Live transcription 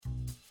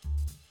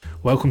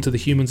Welcome to the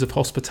Humans of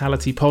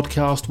Hospitality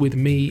podcast with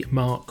me,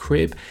 Mark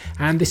Cribb,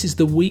 and this is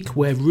the week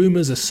where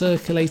rumours are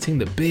circulating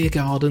that beer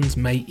gardens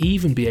may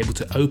even be able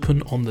to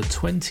open on the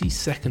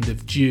 22nd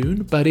of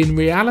June, but in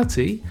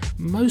reality,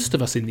 most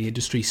of us in the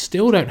industry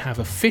still don't have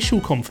official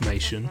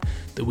confirmation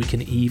that we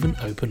can even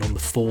open on the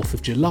 4th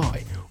of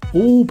July,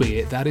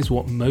 albeit that is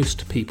what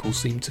most people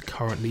seem to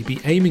currently be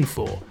aiming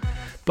for.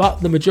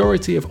 But the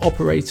majority of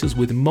operators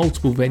with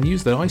multiple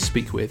venues that I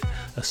speak with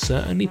are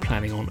certainly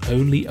planning on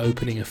only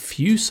opening a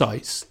few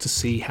sites to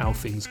see how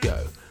things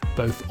go,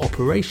 both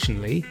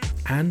operationally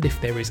and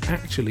if there is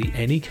actually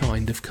any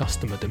kind of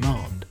customer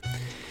demand.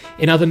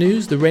 In other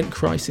news, the rent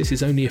crisis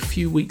is only a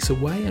few weeks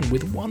away, and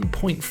with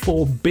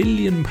 £1.4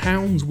 billion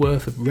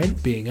worth of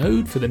rent being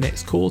owed for the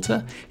next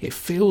quarter, it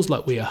feels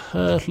like we are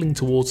hurtling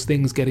towards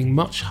things getting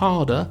much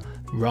harder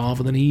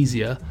rather than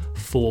easier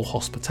for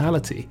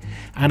hospitality.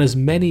 And as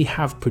many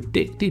have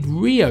predicted,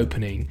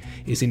 reopening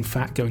is in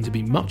fact going to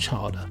be much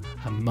harder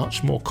and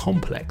much more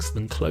complex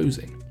than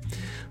closing.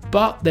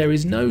 But there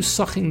is no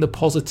sucking the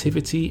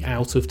positivity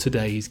out of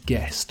today's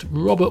guest.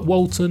 Robert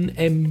Walton,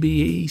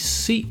 MBE,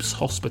 seeps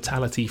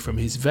hospitality from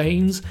his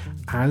veins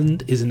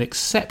and is an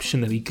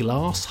exceptionally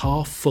glass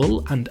half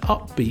full and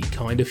upbeat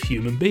kind of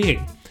human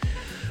being.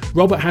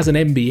 Robert has an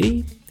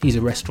MBE, he's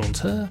a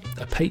restaurateur,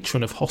 a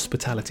patron of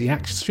Hospitality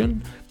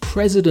Action,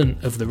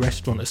 president of the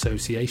Restaurant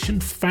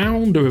Association,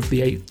 founder of the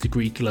 8th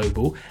Degree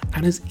Global,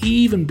 and has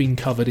even been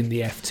covered in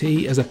the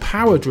FT as a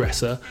power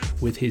dresser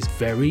with his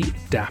very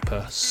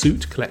dapper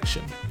suit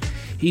collection.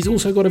 He's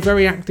also got a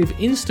very active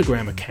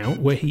Instagram account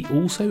where he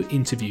also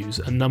interviews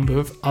a number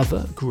of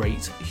other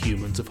great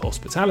humans of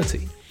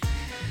hospitality.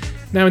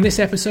 Now, in this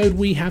episode,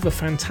 we have a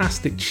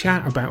fantastic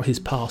chat about his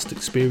past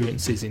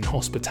experiences in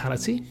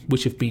hospitality,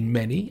 which have been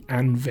many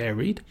and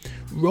varied.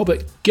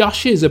 Robert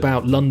gushes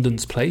about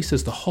London's place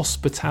as the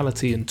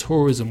hospitality and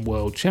tourism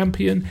world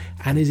champion,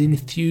 and his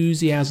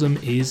enthusiasm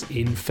is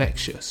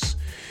infectious.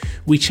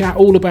 We chat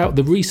all about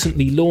the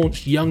recently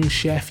launched Young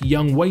Chef,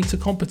 Young Waiter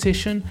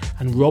competition,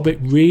 and Robert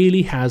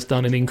really has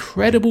done an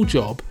incredible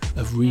job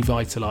of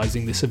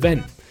revitalising this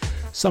event.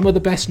 Some of the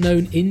best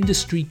known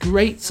industry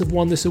greats have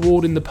won this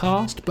award in the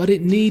past, but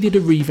it needed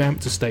a revamp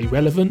to stay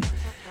relevant.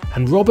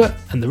 And Robert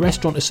and the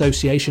Restaurant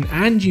Association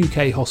and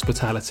UK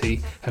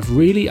Hospitality have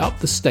really upped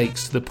the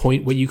stakes to the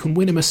point where you can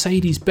win a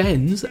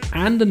Mercedes-Benz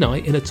and a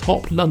night in a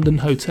top London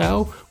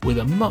hotel with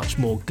a much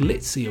more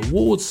glitzy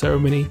awards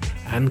ceremony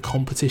and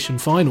competition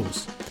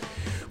finals.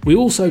 We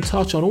also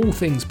touch on all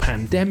things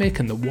pandemic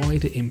and the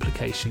wider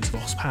implications of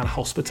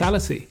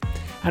hospitality.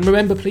 And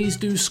remember, please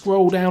do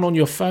scroll down on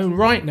your phone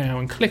right now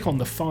and click on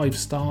the 5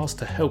 stars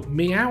to help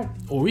me out,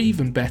 or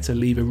even better,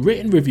 leave a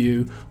written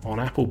review on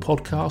Apple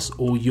Podcasts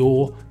or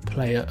your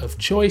player of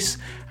choice.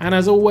 And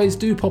as always,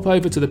 do pop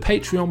over to the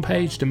Patreon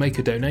page to make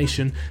a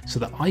donation so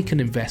that I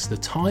can invest the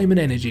time and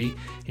energy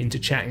into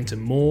chatting to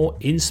more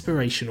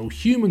inspirational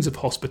humans of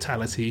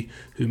hospitality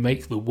who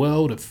make the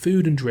world of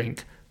food and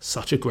drink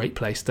such a great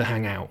place to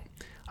hang out.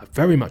 I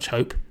very much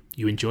hope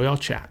you enjoy our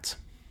chat.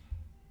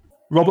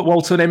 Robert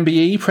Walton,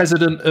 MBE,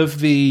 President of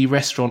the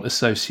Restaurant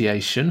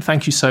Association.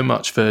 Thank you so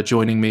much for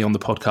joining me on the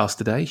podcast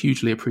today.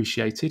 Hugely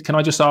appreciated. Can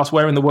I just ask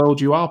where in the world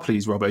you are,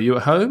 please, Robert? Are you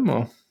at home?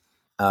 Or?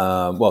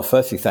 Well,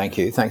 firstly, thank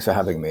you. Thanks for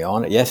having me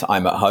on. Yes,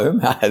 I'm at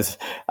home, and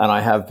I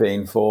have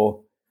been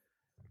for,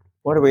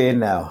 what are we in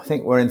now? I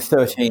think we're in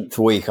 13th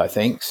week, I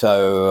think.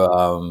 So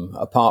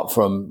apart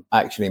from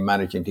actually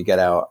managing to get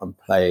out and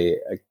play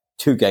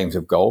 2 games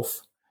of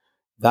golf,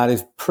 that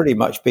has pretty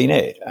much been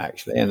it,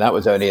 actually. And that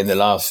was only in the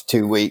last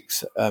 2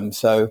 weeks.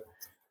 So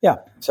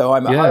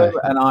I'm at home,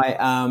 and I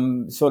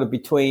am sort of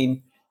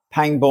between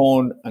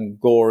Pangbourne and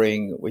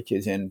Goring, which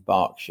is in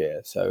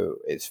Berkshire. So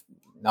it's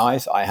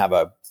nice. I have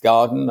a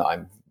garden.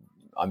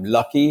 I'm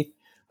lucky.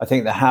 I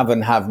think the have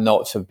and have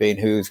nots have been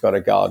who's got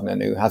a garden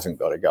and who hasn't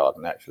got a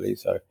garden, actually.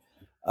 So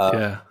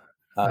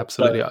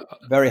absolutely.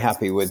 Very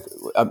happy with,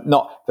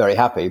 not very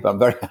happy, but I'm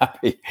very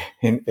happy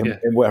in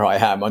where I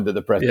am under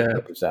the present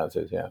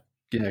circumstances. Yeah,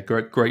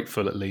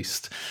 grateful at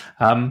least.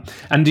 And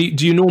do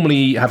you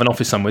normally have an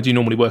office somewhere? Do you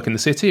normally work in the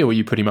city, or are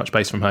you pretty much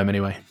based from home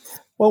anyway?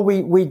 Well,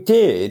 we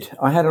did.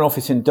 I had an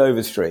office in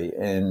Dover Street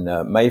in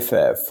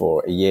Mayfair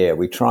for a year.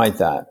 We tried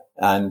that,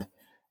 and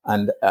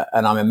I'm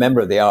a member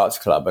of the Arts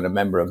Club and a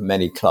member of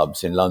many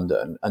clubs in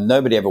London. And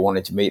nobody ever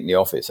wanted to meet in the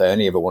office. They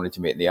only ever wanted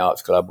to meet in the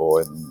Arts Club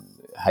or in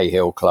Hay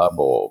Hill Club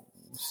or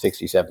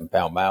 67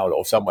 Pound Mall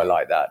or somewhere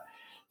like that.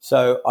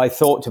 So I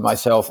thought to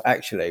myself,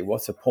 actually,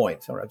 what's the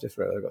point? Sorry, I just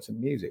realized I've got some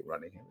music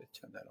running here. Let's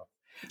turn that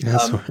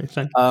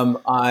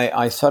off.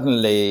 I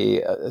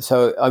suddenly,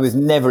 so I was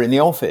never in the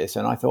office,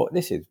 and I thought,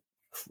 this is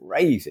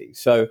crazy.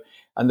 So,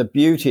 and the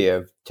beauty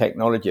of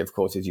technology, of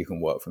course, is you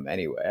can work from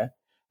anywhere.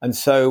 And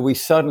so we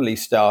suddenly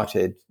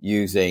started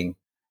using,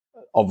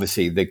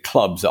 obviously, the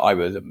clubs that I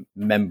was a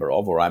member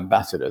of or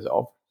ambassadors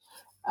of.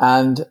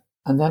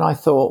 And then I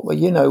thought,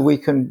 well, we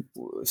can,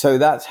 so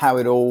that's how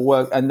it all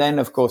worked. And then,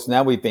 of course,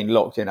 now we've been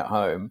locked in at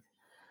home.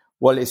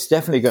 Well, it's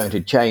definitely going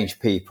to change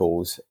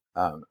people's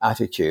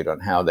attitude on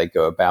how they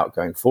go about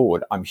going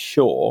forward, I'm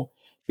sure,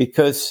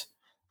 because,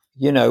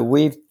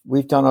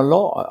 we've done a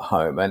lot at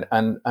home,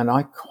 and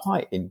I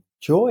quite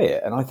enjoy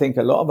it. And I think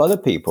a lot of other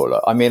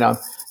people. I mean, I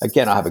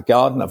have a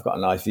garden. I've got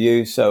a nice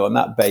view. So on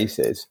that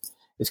basis,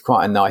 it's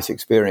quite a nice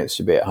experience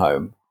to be at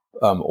home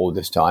all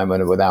this time,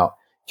 and without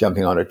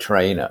jumping on a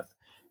train at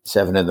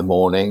 7 a.m,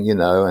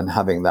 and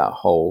having that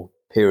whole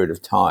period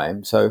of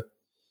time. So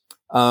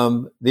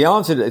the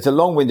answer, it's a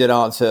long-winded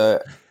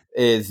answer,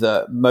 is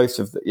that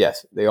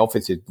the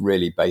office is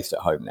really based at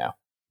home now.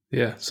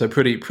 Yeah, so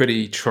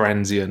pretty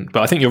transient.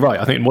 But I think you're right.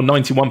 I think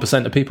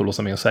 91% of people or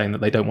something are saying that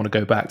they don't want to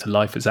go back to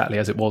life exactly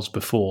as it was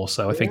before.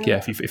 So I think,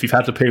 if you've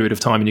had a period of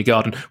time in your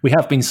garden, we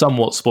have been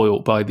somewhat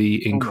spoilt by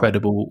the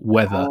incredible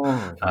weather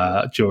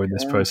during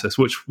this process,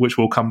 which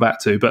we'll come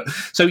back to. But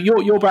so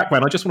your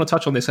background, I just want to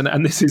touch on this,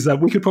 and this is,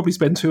 we could probably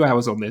spend 2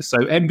 hours on this. So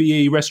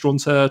MBE,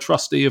 restaurateur,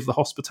 trustee of the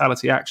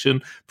Hospitality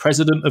Action,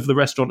 president of the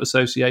Restaurant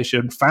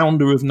Association,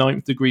 founder of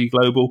Ninth Degree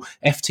Global,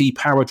 FT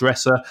Power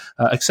Dresser,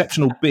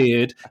 exceptional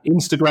beard,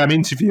 Instagram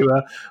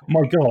interviewer.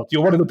 My God,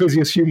 you're one of the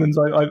busiest humans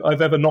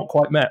I've ever not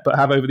quite met, but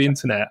have over the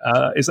internet.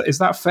 Is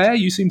that fair?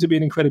 You seem to be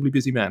an incredibly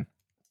busy man.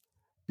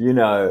 When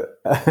you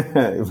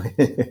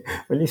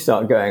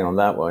start going on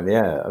that one,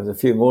 there's a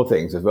few more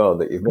things as well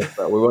that you've missed,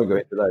 but we won't go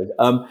into those.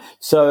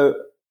 So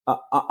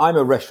I'm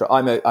a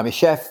restaurant. I'm a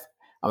chef.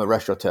 I'm a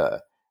restaurateur.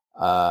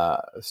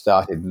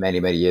 Started many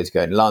years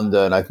ago in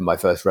London. Opened my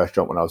first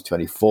restaurant when I was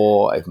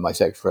 24. Opened my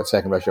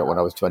second restaurant when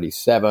I was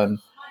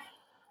 27.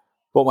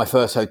 Bought my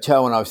first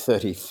hotel when I was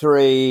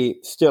 33.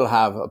 Still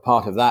have a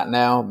part of that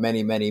now,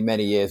 many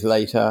years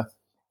later.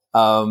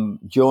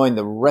 Joined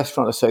the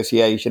Restaurant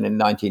Association in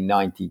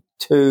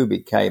 1992.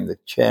 Became the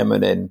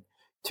chairman in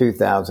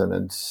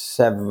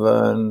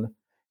 2007.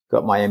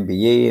 Got my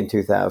MBE in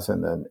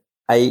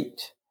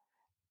 2008.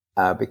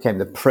 Became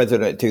the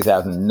president in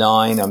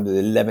 2009. I'm the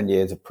 11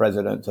 years of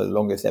president, so the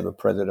longest ever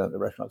president of the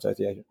Restaurant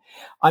Association.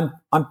 I'm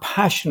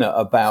passionate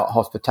about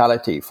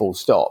hospitality, full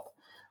stop.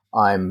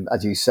 I'm,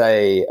 as you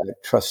say,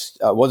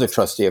 was a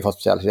trustee of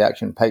Hospitality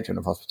Action, patron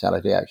of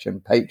Hospitality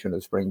Action, patron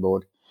of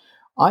Springboard.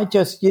 I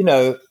just,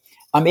 I'm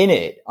in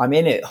it.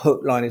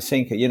 Hook, line, and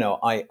sinker.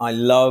 I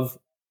love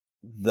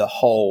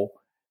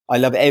I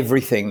love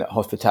everything that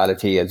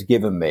hospitality has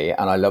given me,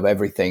 and I love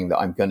everything that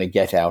I'm going to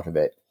get out of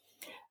it.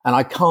 And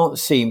I can't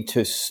seem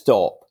to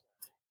stop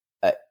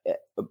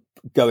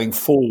going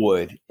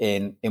forward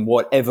in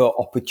whatever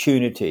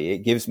opportunity it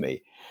gives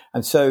me.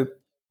 And so,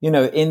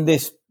 in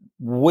this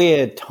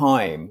weird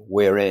time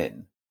we're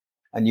in,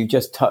 and you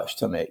just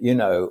touched on it,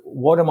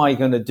 what am I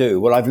going to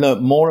do? Well, I've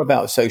learned more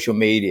about social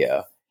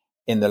media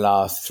in the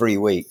last 3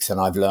 weeks,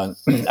 and I've learned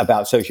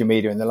about social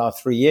media in the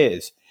last 3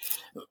 years.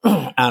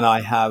 And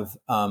I've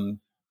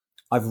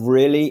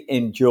really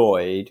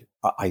enjoyed,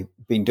 I've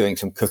been doing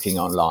some cooking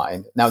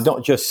online. Now,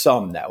 not just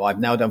some now, I've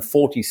now done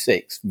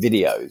 46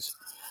 videos,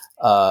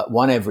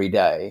 one every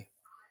day.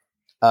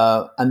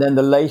 And then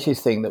the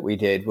latest thing that we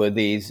did were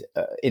these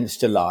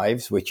Insta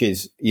Lives, which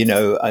is,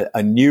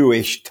 a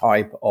newish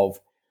type of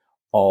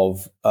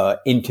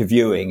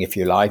interviewing, if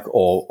you like,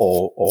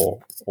 or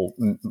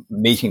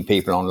meeting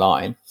people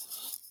online.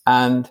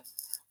 And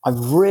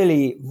I've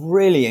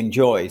really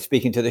enjoyed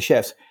speaking to the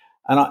chefs.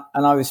 And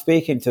I was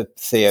speaking to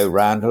Theo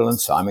Randall and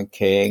Simon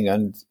King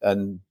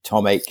and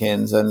Tom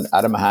Aikens and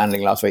Adam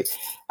Handling last week.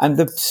 And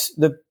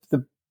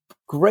the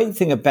great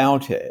thing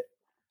about it,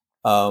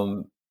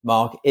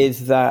 Mark,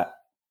 is that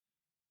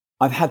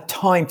I've had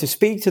time to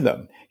speak to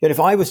them.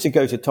 If I was to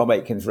go to Tom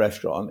Aikens'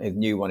 restaurant, his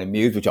new one in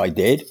Muse, which I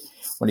did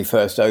when he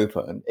first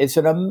opened, it's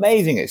an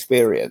amazing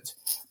experience.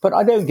 But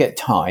I don't get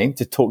time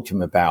to talk to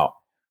him about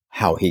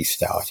how he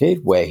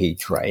started, where he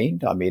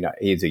trained. I mean,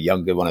 he's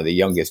one of the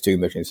youngest 2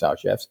 Michelin star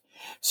chefs.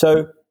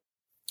 So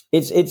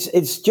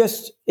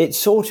it's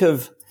sort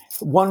of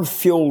one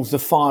fuels the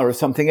fire of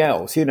something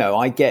else.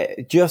 I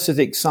get just as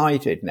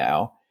excited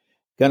now.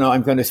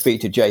 I'm going to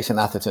speak to Jason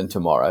Atherton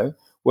tomorrow.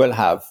 We'll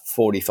have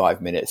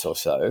 45 minutes or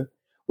so.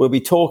 We'll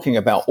be talking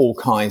about all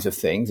kinds of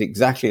things,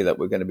 exactly that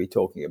we're going to be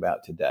talking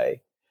about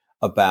today,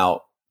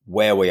 about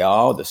where we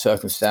are, the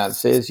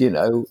circumstances,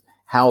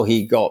 how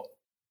he got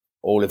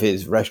all of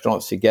his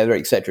restaurants together,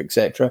 et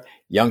cetera,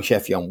 young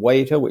chef, young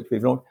waiter, which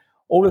we've launched,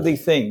 all of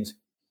these things.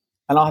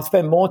 And I'll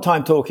spend more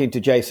time talking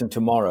to Jason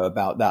tomorrow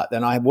about that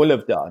than I will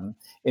have done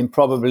in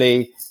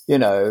probably,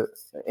 in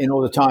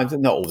all the times,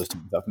 not all the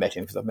times I've met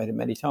him, because I've met him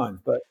many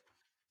times, but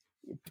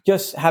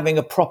just having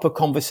a proper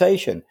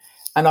conversation.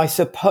 And I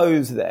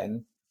suppose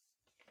then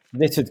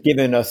this has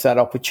given us that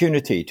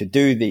opportunity to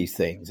do these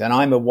things. And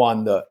I'm a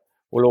one that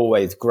will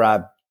always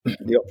grab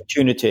the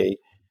opportunity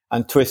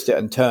and twist it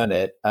and turn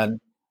it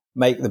and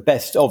make the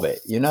best of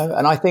it, And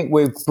I think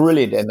we're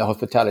brilliant in the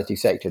hospitality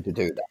sector to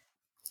do that.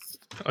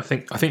 I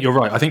think you're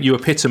right. I think you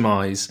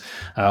epitomise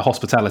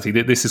hospitality.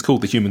 This is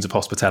called the Humans of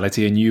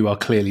Hospitality, and you are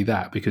clearly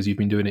that because you've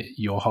been doing it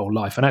your whole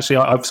life. And actually,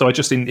 I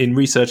just in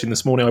researching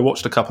this morning, I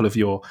watched a couple of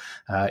your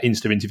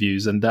Insta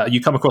interviews, and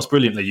you come across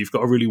brilliantly. You've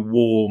got a really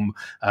warm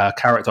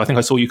character. I think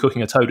I saw you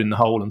cooking a toad in the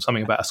hole and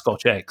something about a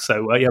Scotch egg.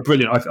 So yeah,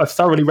 brilliant. I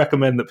thoroughly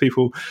recommend that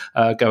people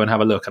go and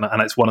have a look.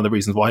 And it's one of the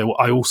reasons why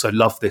I also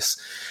love this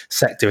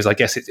sector. Is I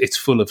guess it's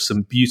full of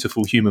some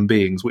beautiful human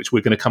beings, which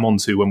we're going to come on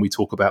to when we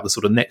talk about the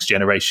sort of next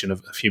generation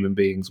of human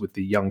beings with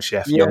the young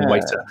chef, young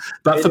waiter.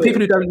 But for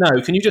people who don't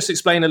know, can you just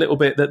explain a little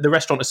bit that the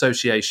Restaurant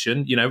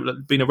Association,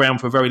 been around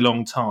for a very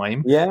long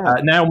time,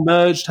 now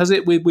merged, has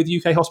it, with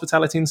UK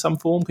hospitality in some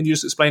form? Can you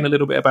just explain a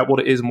little bit about what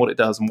it is and what it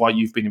does and why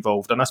you've been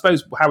involved? And I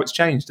suppose how it's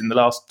changed in the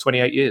last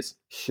 28 years.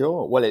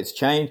 Sure. Well, it's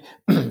changed.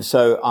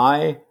 So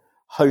I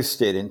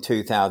hosted in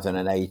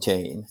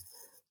 2018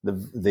 the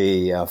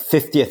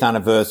 50th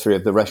anniversary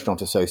of the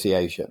Restaurant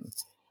Association.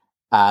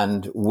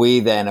 And we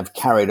then have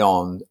carried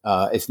on.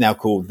 It's now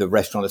called the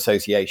Restaurant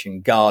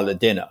Association Gala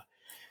Dinner.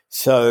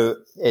 So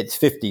it's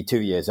 52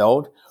 years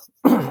old,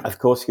 of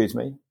course, excuse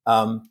me.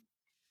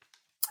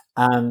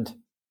 And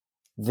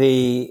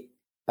the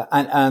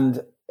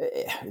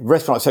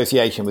Restaurant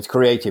Association was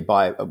created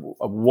by a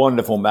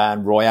wonderful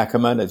man, Roy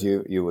Ackerman, as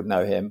you would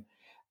know him,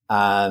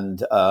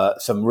 and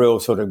some real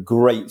sort of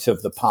greats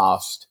of the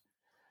past.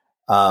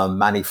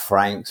 Manny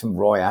Franks and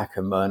Roy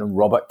Ackerman and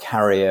Robert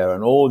Carrier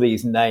and all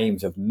these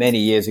names of many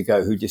years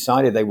ago who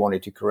decided they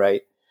wanted to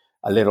create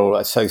a little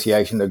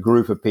association, a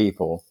group of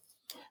people,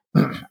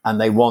 and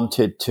they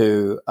wanted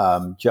to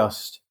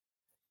just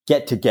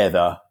get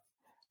together.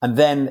 And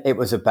then it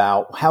was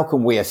about how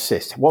can we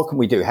assist? What can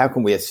we do? How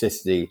can we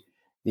assist the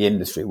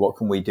industry? What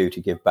can we do to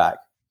give back?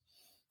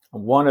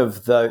 And one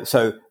of those,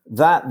 so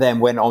that then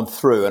went on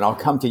through, and I'll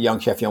come to Young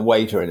Chef, Young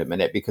Waiter in a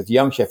minute, because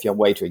Young Chef, Young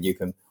Waiter,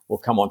 we'll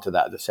come on to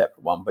that as a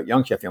separate one, but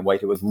Young Chef, Young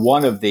Waiter was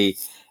one of the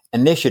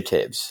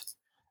initiatives,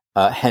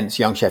 hence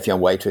Young Chef,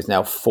 Young Waiter is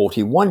now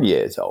 41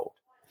 years old.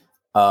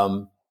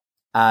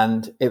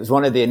 And it was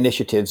one of the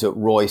initiatives that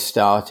Roy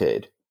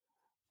started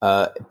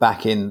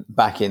back in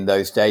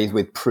those days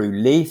with Prue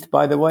Leith,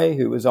 by the way,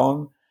 who was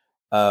on.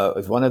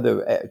 Was one of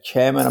the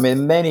chairmen. I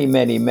mean, many,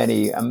 many,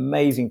 many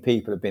amazing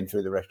people have been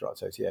through the Restaurant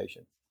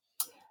Association.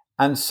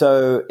 And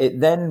so it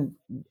then,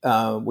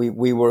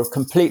 we were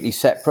completely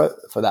separate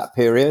for that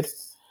period.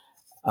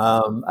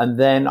 And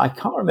then I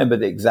can't remember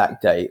the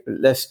exact date, but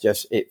let's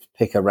just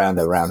pick around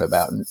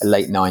about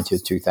late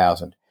 90s,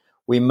 2000.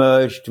 We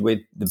merged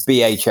with the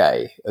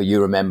BHA.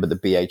 You remember the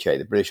BHA,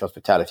 the British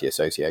Hospitality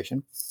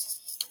Association.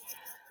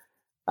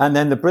 And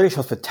then the British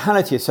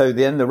Hospitality, so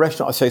then the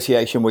Restaurant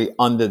Association, we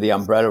under the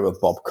umbrella of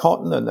Bob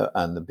Cotton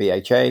and the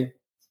BHA.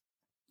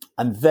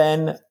 And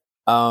then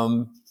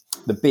the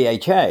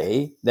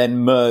BHA then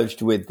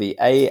merged with the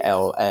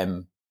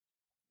ALMR,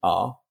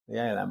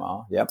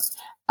 yep,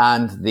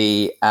 and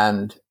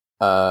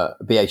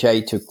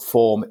BHA to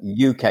form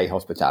UK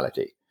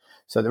Hospitality.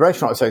 So the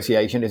Restaurant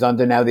Association is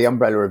under now the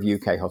umbrella of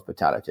UK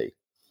Hospitality.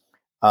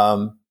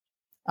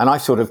 And I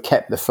sort of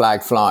kept the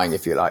flag flying,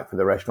 if you like, for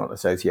the Restaurant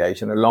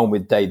Association, along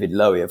with David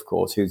Lowy, of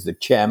course, who's the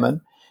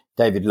chairman.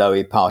 David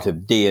Lowy, part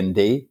of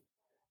D&D,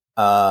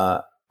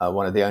 one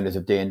of the owners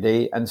of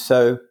D&D. And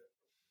so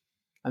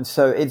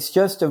it's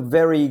just a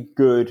very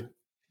good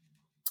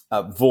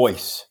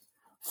voice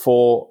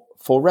for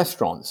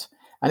restaurants.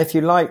 And if you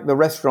like, the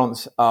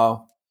restaurants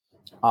are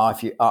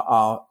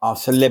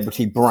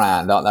celebrity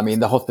brand. I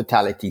mean, the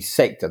hospitality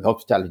sector, the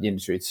hospitality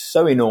industry, it's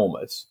so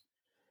enormous.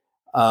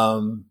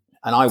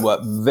 And I work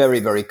very,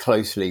 very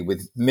closely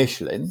with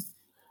Michelin.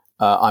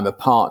 I'm a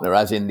partner,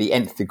 as in the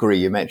nth degree,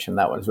 you mentioned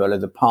that one as well,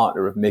 as a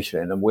partner of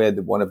Michelin, and we're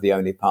one of the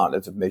only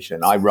partners of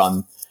Michelin. I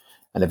run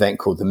an event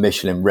called the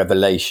Michelin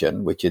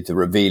Revelation, which is the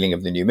revealing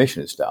of the new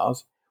Michelin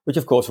stars, which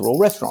of course are all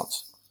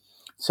restaurants.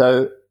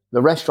 So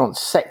the restaurant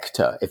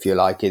sector, if you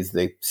like, is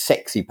the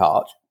sexy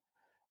part,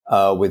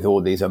 with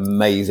all these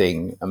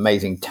amazing,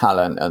 amazing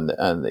talent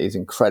and these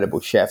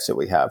incredible chefs that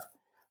we have.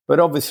 But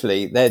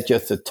obviously they're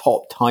just the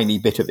top tiny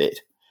bit of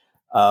it.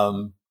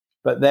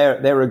 But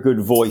they're a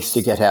good voice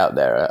to get out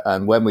there.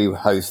 And when we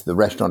host the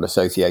Restaurant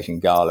Association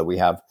Gala, we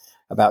have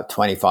about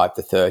 25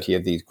 to 30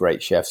 of these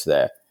great chefs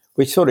there,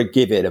 which sort of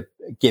give it a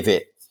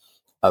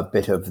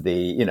bit of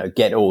the,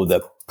 get all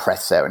the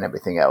press there and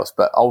everything else.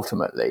 But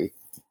ultimately,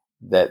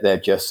 they're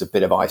just a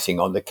bit of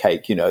icing on the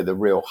cake. The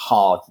real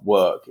hard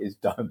work is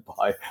done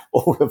by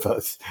all of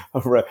us.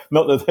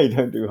 Not that they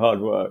don't do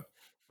hard work,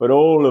 but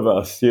all of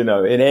us, in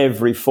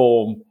every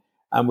form.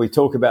 And we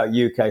talk about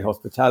UK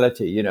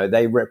hospitality,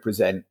 they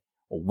represent,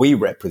 or we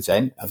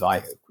represent, as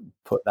I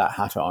put that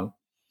hat on,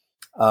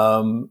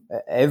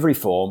 every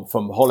form,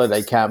 from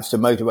holiday camps to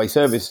motorway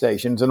service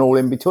stations and all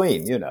in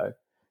between,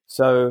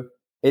 So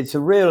it's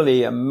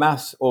really a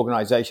mass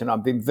organization.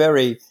 I've been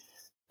very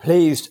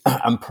pleased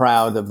and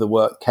proud of the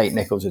work Kate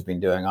Nichols has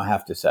been doing, I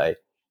have to say.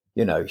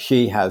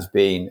 She has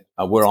been,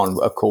 we're on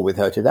a call with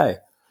her today.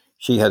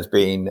 She has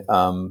been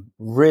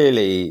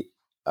really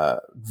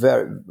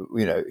very,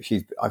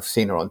 I've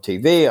seen her on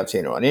TV, I've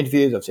seen her on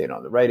interviews, I've seen her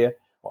on the radio,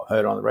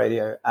 heard on the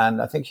radio,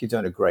 and I think she's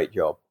doing a great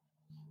job.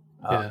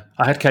 Yeah,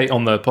 I had Kate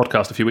on the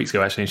podcast a few weeks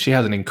ago, actually, and she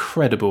has an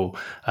incredible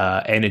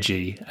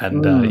energy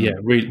and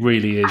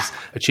really is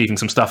achieving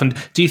some stuff. And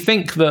do you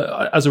think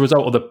that as a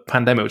result of the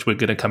pandemic, which we're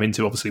going to come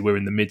into, obviously we're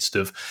in the midst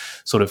of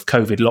sort of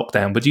COVID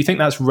lockdown, but do you think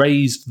that's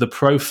raised the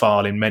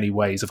profile in many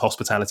ways of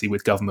hospitality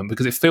with government?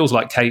 Because it feels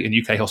like Kate and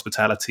UK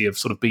Hospitality have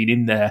sort of been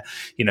in there,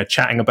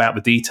 chatting about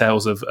the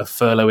details of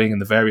furloughing and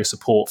the various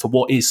support for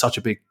what is such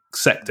a big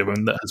sector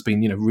and that has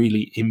been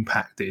really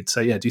impacted.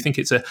 So do you think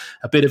it's a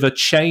bit of a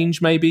change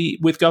maybe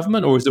with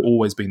government, or has it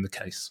always been the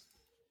case?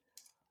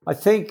 I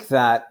think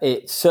that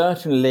it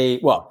certainly,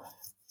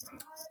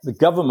 the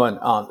government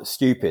aren't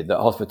stupid that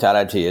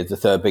hospitality is the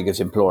third biggest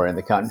employer in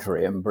the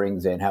country and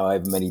brings in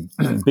however many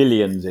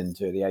billions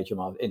into the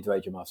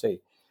HMRC.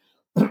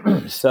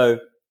 So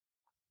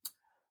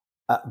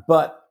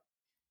but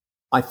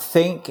I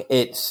think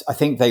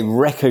they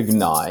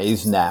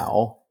recognize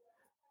now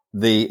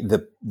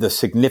the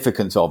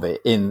significance of it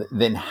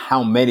in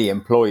how many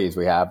employees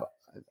we have.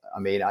 I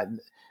mean,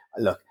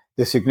 look,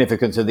 the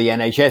significance of the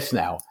NHS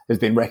now has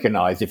been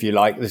recognised, if you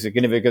like. The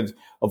significance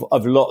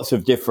of lots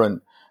of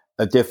different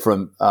sectors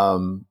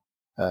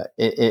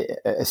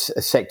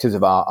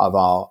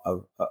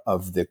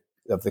of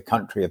the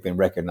country have been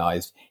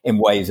recognised in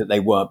ways that they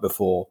weren't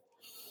before.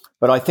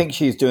 But I think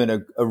she's doing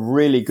a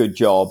really good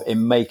job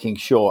in making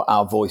sure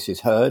our voice is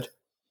heard.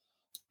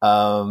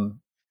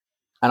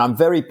 And I'm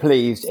very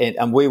pleased,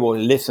 and we will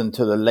listen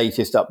to the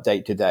latest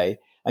update today.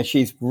 And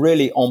she's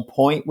really on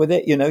point with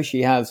it.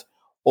 She has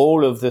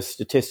all of the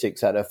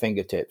statistics at her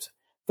fingertips.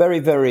 Very,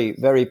 very,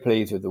 very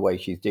pleased with the way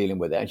she's dealing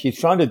with it. And she's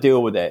trying to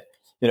deal with it.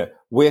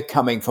 We're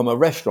coming from a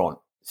restaurant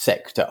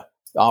sector,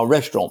 our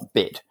restaurant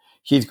bit.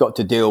 She's got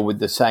to deal with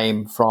the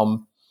same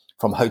from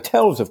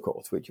hotels, of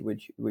course, which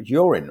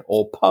you're in,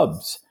 or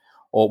pubs,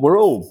 or we're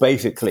all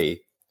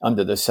basically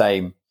under the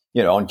same.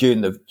 On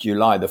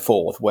July the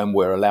 4th, when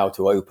we're allowed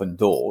to open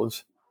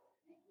doors,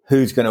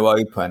 who's going to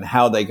open,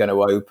 how they're going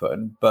to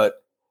open. But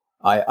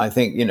I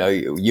think,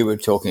 you were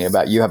talking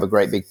about, you have a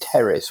great big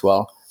terrace.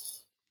 Well,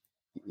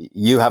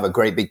 you have a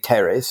great big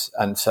terrace,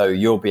 and so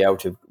you'll be able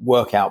to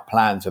work out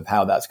plans of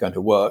how that's going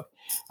to work.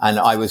 And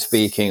I was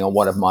speaking on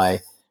one of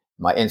my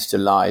Insta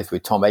Lives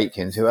with Tom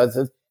Aikens, who has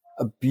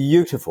a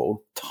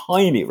beautiful,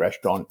 tiny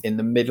restaurant in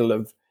the middle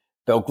of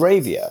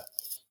Belgravia.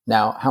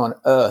 Now, how on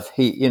earth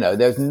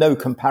there's no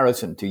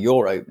comparison to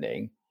your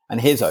opening and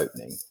his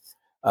opening.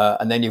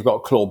 And then you've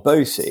got Claude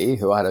Bosi,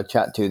 who I had a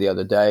chat to the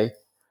other day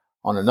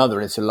on another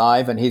Insta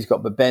Live, and he's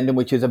got Bibendum,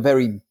 which is a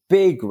very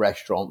big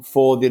restaurant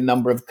for the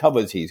number of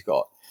covers he's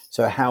got.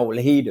 So how will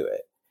he do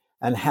it?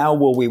 And how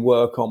will we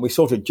work on, we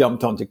sort of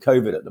jumped onto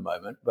COVID at the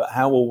moment, but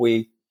how will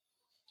we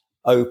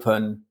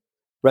open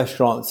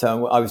restaurants? I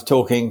was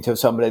talking to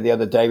somebody the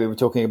other day, we were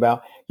talking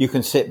about, you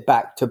can sit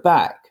back to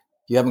back.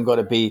 You haven't got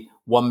to be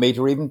 1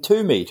 meter or even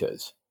 2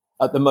 meters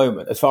at the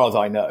moment, as far as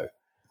I know.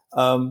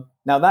 Now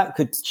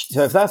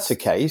so if that's the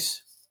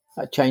case,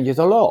 that changes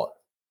a lot.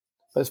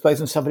 But suppose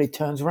when somebody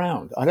turns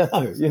around, I don't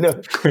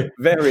know,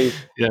 very,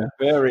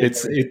 very.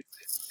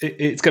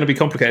 It's going to be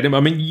complicated. I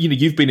mean,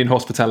 you've been in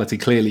hospitality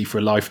clearly for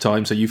a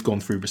lifetime, so you've gone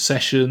through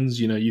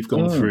recessions, you've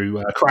gone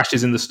through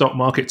crashes in the stock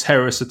market,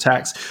 terrorist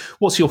attacks.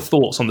 What's your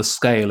thoughts on the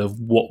scale of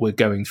what we're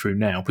going through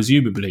now?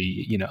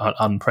 Presumably,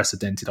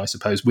 unprecedented, I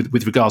suppose,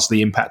 with regards to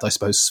the impact, I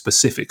suppose,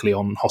 specifically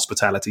on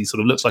hospitality.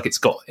 Sort of looks like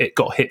it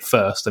got hit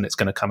first and it's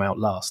going to come out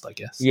last, I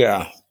guess.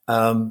 Yeah.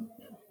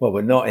 Well,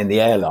 we're not in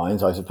the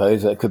airlines, I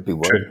suppose. That could be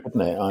worse,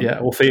 couldn't it? Yeah,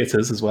 or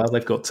theatres as well.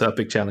 They've got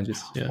big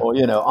challenges. Yeah. Or,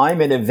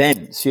 I'm in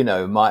events.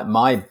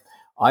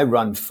 I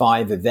run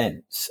 5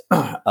 events,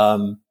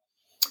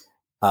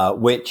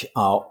 which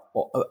are,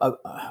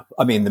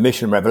 the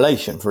Michelin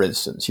Revelation, for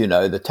instance,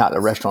 the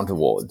Tatler Restaurant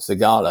Awards, the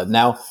gala.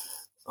 Now,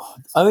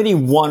 only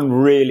one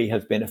really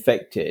has been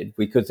affected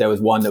because there was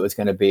one that was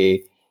going to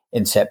be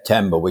in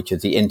September, which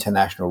is the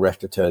International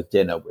Restaurateurs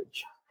Dinner,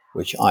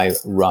 which I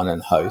run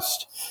and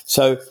host.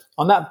 So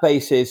on that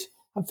basis,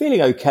 I'm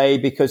feeling okay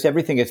because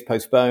everything is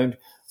postponed.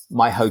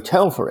 My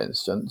hotel, for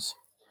instance,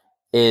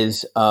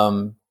 is,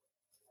 we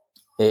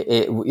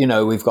had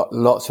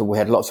lots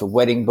of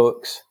wedding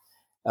books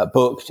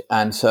booked.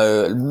 And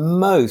so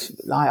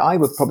I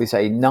would probably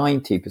say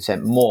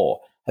 90%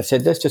 more have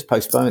said, let's just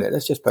postpone it.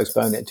 Let's just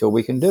postpone it until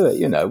we can do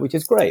it, which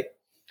is great.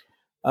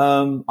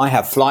 I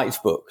have flights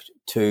booked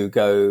to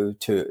go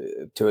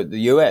to the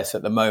US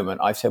at the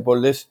moment. I said, well,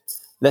 let's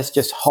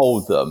just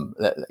hold them.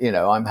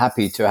 I'm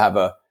happy to have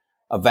a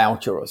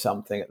voucher or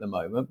something at the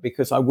moment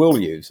because I will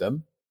use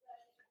them.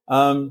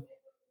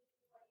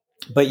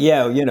 But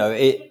yeah,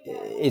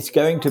 it's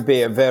going to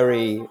be a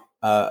very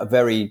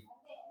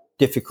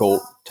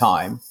difficult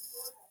time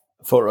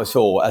for us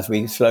all as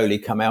we slowly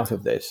come out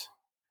of this.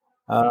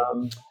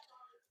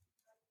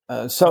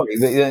 Sorry,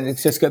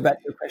 let's just go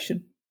back to the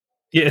question.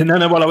 Yeah,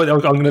 no. Well, I'm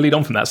going to lead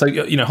on from that. So,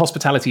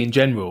 hospitality in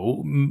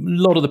general, a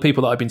lot of the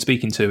people that I've been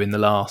speaking to in the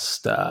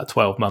last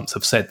 12 months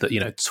have said that,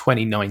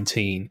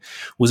 2019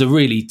 was a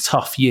really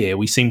tough year.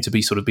 We seem to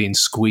be sort of being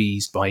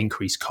squeezed by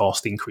increased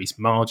cost, increased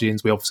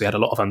margins. We obviously had a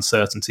lot of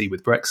uncertainty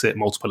with Brexit,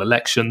 multiple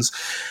elections.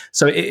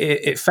 So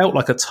it felt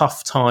like a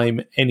tough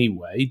time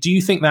anyway. Do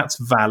you think that's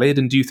valid?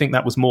 And do you think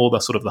that was more the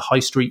sort of the high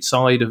street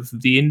side of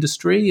the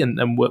industry?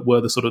 And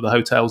were the sort of the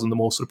hotels and the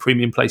more sort of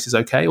premium places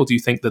okay? Or do you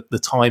think that the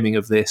timing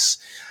of this,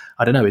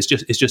 I don't know, it's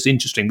just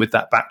interesting with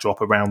that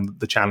backdrop around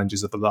the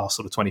challenges of the last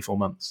sort of 24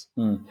 months.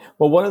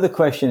 Well, one of the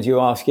questions you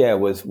asked,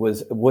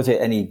 was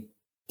it any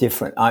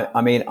different?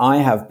 I mean,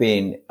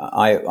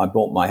 I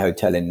bought my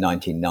hotel in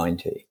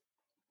 1990.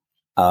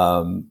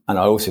 And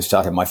I also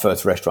started my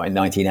first restaurant in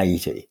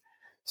 1980.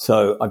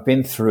 So I've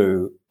been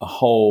through a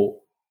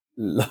whole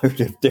load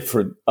of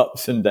different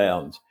ups and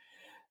downs.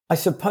 I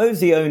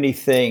suppose the only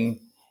thing,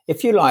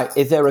 if you like,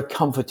 is there a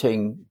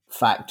comforting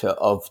factor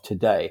of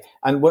today?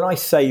 And when I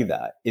say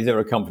that, is there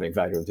a comforting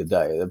factor of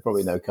today? There's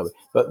probably no comfort.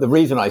 But the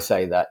reason I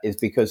say that is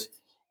because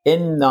I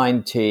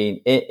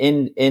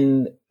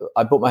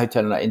bought my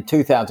hotel in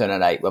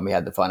 2008 when we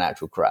had the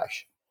financial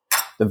crash.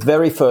 The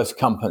very first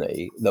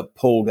company that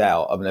pulled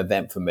out of an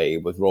event for me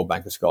was Royal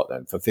Bank of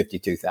Scotland for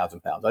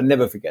 £52,000. I'll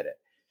never forget it.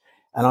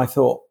 And I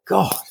thought,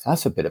 God,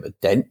 that's a bit of a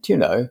dent,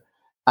 And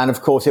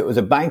of course, it was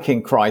a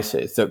banking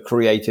crisis that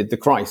created the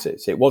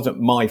crisis. It wasn't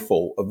my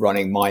fault of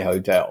running my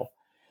hotel.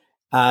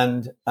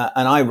 And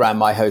I ran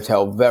my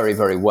hotel very,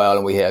 very well.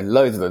 And we had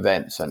loads of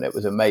events and it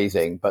was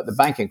amazing. But the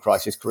banking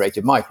crisis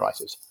created my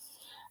crisis.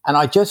 And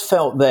I just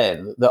felt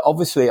then that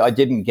obviously I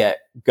didn't get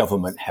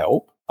government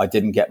help. I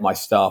didn't get my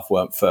staff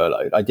weren't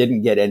furloughed. I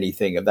didn't get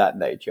anything of that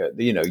nature.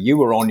 You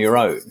were on your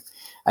own.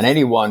 And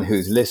anyone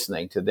who's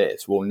listening to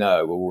this will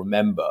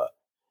remember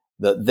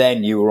that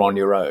then you were on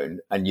your own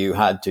and you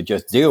had to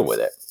just deal with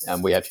it.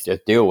 And we had to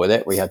just deal with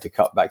it. We had to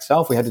cut back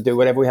staff. We had to do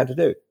whatever we had to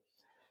do.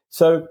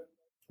 So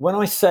when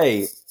I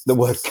say the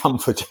word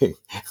comforting,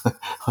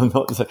 I'm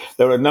not saying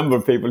there are a number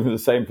of people in the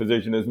same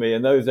position as me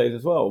in those days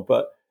as well.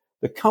 But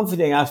the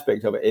comforting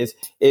aspect of it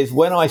is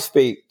when I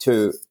speak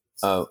to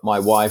my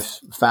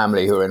wife's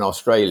family who are in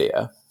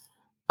Australia,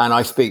 and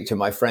I speak to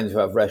my friends who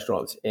have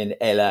restaurants in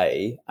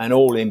LA and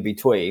all in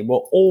between, we're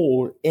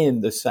all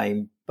in the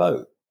same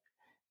boat.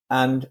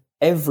 And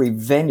every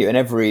venue and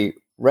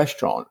every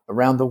restaurant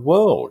around the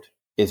world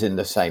is in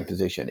the same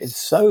position. It's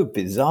so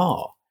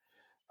bizarre.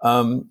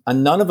 And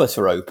none of us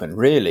are open,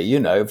 really.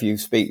 If you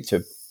speak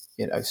to,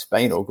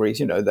 Spain or Greece,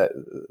 that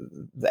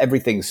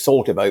everything's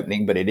sort of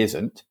opening, but it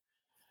isn't.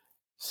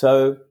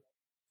 So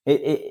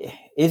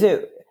is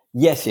it?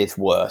 Yes, it's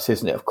worse,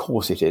 isn't it? Of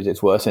course it is.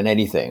 It's worse than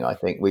anything I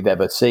think we've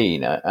ever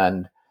seen.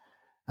 And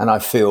I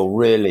feel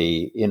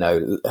really,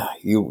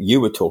 you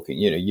were talking,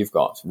 you've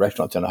got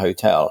restaurants and a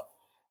hotel.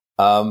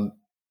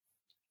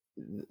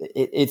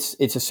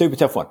 It's a super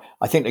tough one.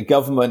 I think the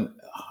government,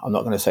 I'm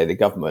not going to say the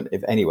government,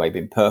 if anyway,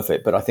 been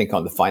perfect, but I think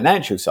on the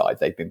financial side,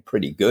 they've been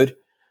pretty good.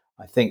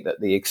 I think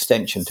that the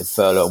extension to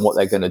furlough and what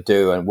they're going to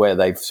do and where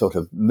they've sort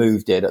of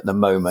moved it at the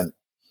moment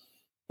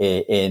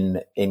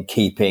in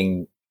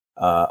keeping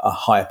a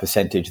higher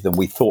percentage than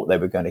we thought they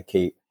were going to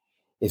keep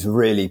is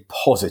really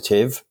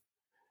positive.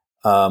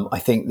 I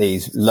think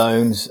these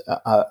loans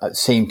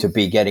seem to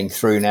be getting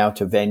through now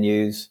to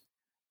venues.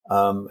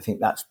 I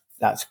think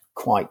that's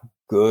quite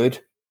good.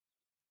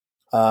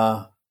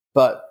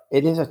 But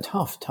it is a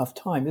tough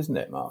time, isn't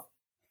it, Mark?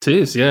 It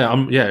is, yeah.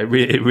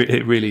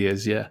 It really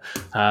is, yeah.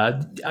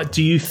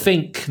 Do you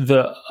think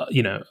that,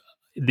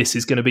 this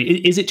is going to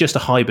be, is it just a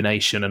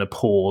hibernation and a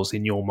pause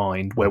in your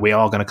mind where we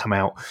are going to come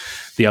out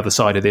the other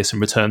side of this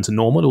and return to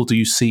normal? Or do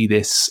you see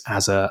this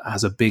as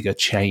a bigger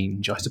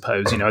change, I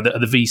suppose? The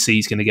VC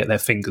is going to get their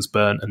fingers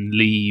burnt and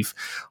leave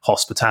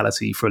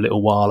hospitality for a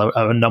little while.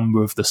 Are a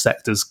number of the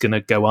sectors going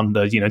to go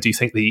under? Do you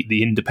think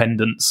the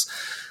independents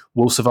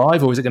will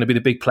survive, or is it going to be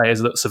the big players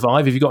that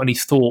survive? Have you got any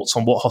thoughts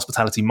on what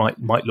hospitality might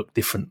look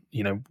different,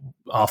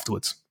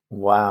 afterwards?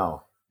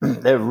 Wow.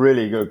 They're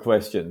really good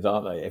questions,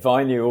 aren't they? If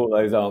I knew all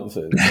those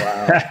answers,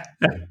 wow.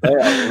 They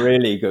are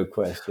really good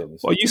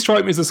questions. Well, you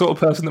strike me as the sort of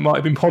person that might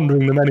have been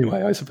pondering them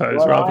anyway, I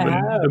suppose, rather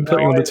than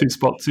putting on the two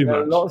spot too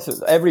much.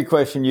 Every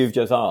question you've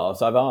just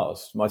asked, I've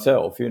asked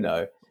myself,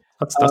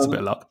 That's a bit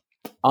of luck.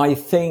 I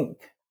think,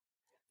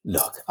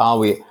 look,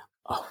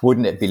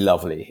 wouldn't it be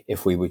lovely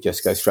if we would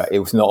just go straight? It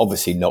was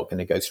obviously not going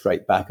to go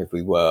straight back if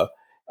we were.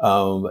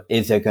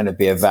 Is there going to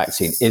be a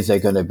vaccine? Is there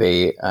going to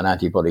be an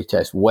antibody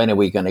test? When are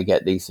we going to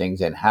get these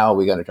things in? How are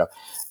we going to travel?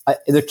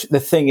 The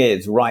thing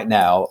is, right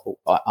now,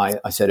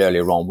 I said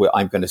earlier on,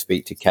 I'm going to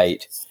speak to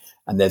Kate,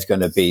 and there's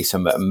going to be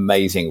some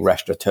amazing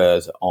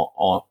restaurateurs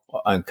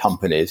on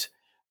companies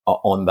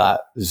on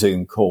that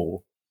Zoom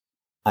call.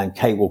 And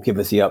Kate will give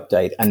us the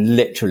update. And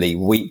literally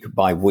week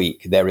by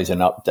week, there is an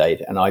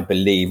update. And I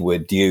believe we're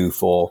due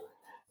for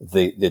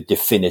the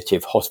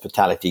definitive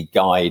hospitality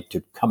guide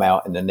to come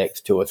out in the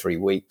next 2 or 3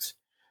 weeks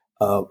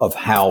of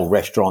how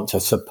restaurants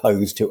are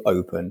supposed to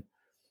open.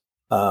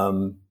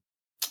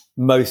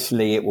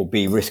 Mostly it will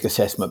be risk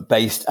assessment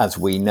based, as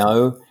we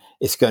know.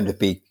 It's going to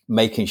be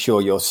making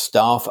sure your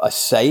staff are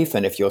safe.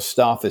 And if your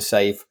staff are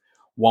safe,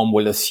 one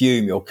will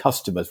assume your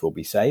customers will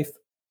be safe.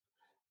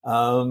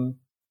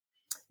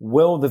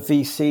 Will the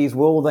VCs,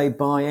 will they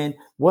buy in?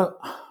 Well,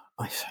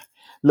 I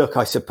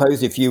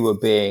suppose if you were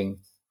being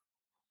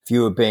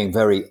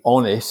very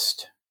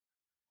honest,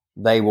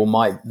 they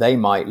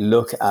might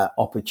look at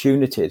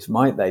opportunities,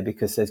 might they?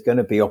 Because there's going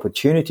to be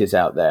opportunities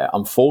out there,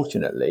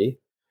 unfortunately,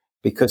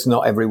 because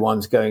not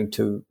everyone's going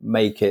to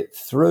make it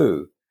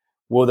through.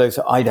 Well,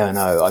 I don't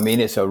know. I mean,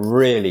 it's a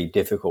really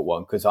difficult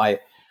one because I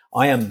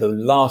am the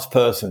last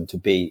person to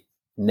be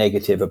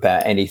negative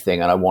about anything,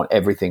 and I want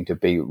everything to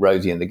be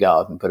rosy in the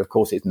garden. But of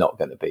course, it's not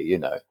going to be,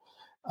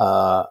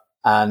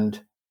 And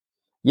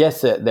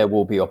yes, there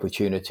will be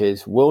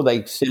opportunities. Will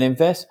they still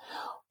invest?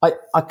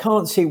 I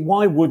can't see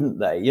why wouldn't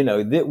they.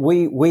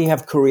 We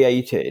have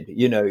created.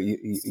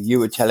 You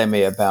were telling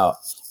me about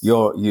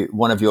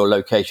one of your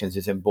locations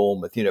is in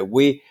Bournemouth.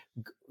 The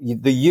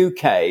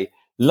UK.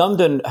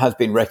 London has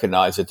been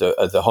recognised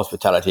as the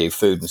hospitality,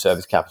 food and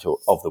service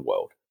capital of the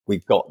world.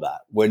 We've got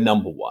that. We're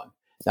number one.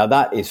 Now,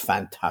 that is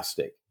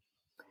fantastic.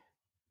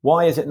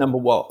 Why is it number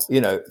one?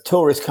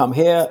 Tourists come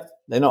here.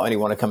 They not only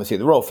want to come and see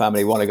the royal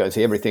family, want to go and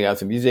see everything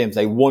else in museums.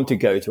 They want to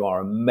go to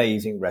our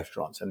amazing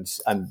restaurants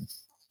and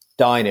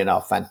dine in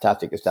our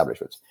fantastic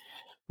establishments.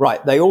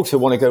 Right. They also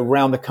want to go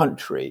around the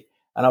country.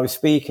 And I was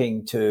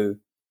speaking to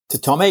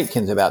Tom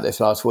Aitkins about this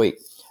last week.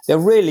 There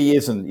really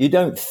isn't. You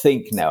don't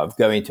think now of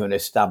going to an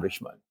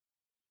establishment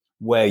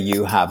where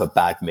you have a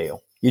bad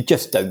meal. You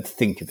just don't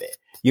think of it.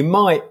 You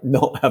might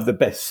not have the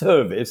best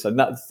service, and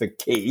that's the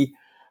key,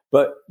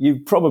 but you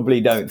probably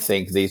don't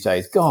think these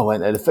days, God, I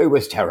went there, the food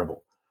was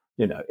terrible.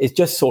 It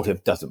just sort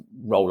of doesn't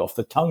roll off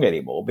the tongue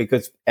anymore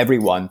because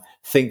everyone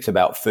thinks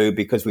about food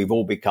because we've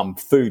all become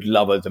food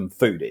lovers and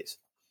foodies.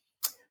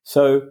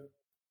 So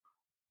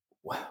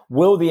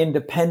will the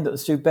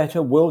independents do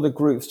better? Will the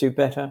groups do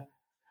better?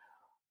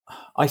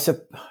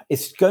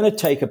 It's going to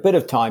take a bit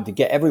of time to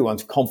get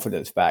everyone's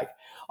confidence back.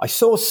 I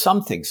saw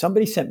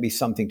somebody sent me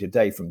something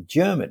today from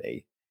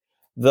Germany,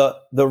 that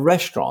the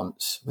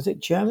restaurants, was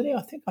it Germany?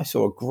 I think I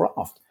saw a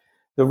graph.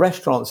 The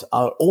restaurants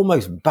are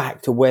almost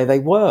back to where they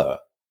were.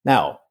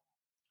 Now,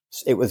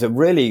 it was a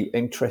really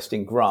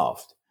interesting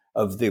graph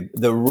of the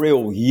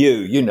real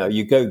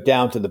you go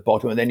down to the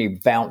bottom and then you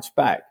bounce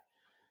back.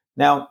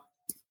 Now,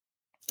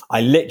 I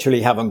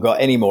literally haven't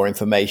got any more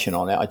information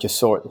on it. I just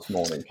saw it this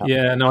morning.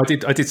 Yeah, no,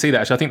 I did see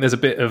that. Actually, I think there's a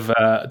bit of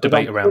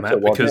debate around that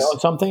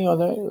because something.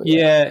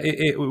 Yeah,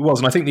 it was,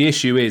 and I think the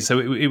issue is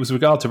it was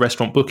regard to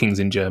restaurant bookings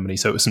in Germany.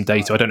 So it was some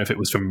data. I don't know if it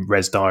was from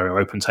Res Diary or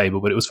Open Table,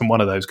 but it was from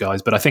one of those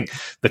guys. But I think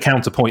the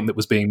counterpoint that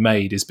was being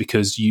made is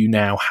because you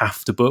now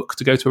have to book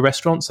to go to a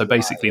restaurant. So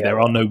basically,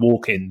 there are no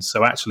walk-ins.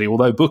 So actually,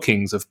 although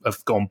bookings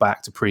have gone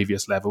back to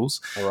previous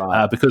levels,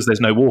 because there's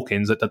no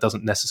walk-ins, that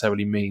doesn't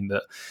necessarily mean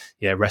that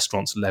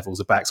restaurants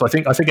levels are back. So I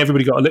think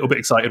everybody got a little bit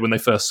excited when they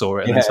first saw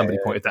it, and then somebody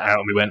pointed that out,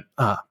 and we went,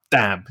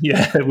 damn,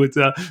 it was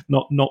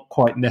not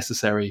quite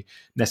necessarily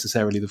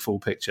the full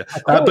picture.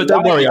 But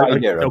don't worry,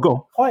 go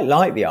on. Quite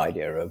like the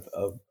idea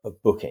of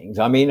bookings.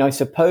 I mean, I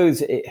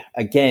suppose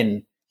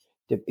I'm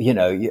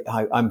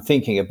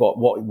thinking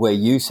about where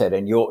you said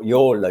in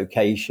your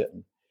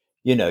location.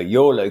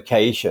 Your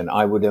location,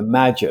 I would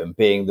imagine,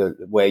 being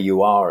where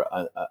you are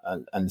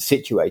and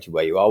situated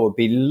where you are, would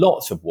be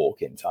lots of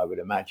walk-ins. I would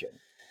imagine.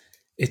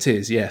 It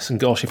is, yes, and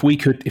gosh, if we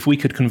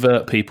could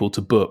convert people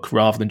to book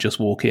rather than just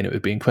walk in, it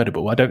would be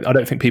incredible. I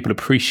don't think people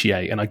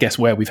appreciate, and I guess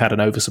where we've had an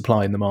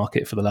oversupply in the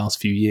market for the last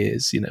few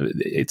years,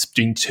 it's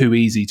been too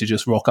easy to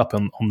just rock up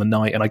on the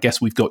night, and I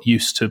guess we've got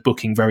used to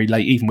booking very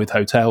late, even with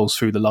hotels,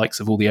 through the likes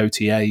of all the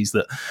OTAs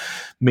that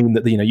mean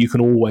that you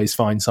can always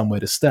find somewhere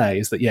to stay.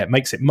 Is that it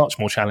makes it much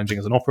more challenging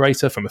as an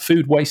operator from a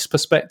food waste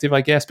perspective, I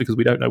guess, because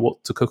we don't know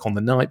what to cook on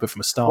the night, but from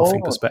a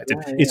staffing perspective,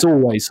 it's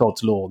always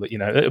sod's law that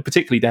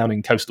particularly down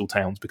in coastal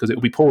towns, because it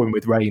will be pouring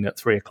with rain at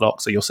 3:00,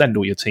 so you'll send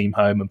all your team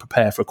home and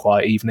prepare for a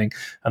quiet evening,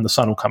 and the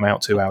sun will come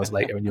out 2 hours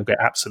later and you'll get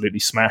absolutely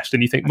smashed,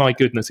 and you think, my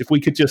goodness, if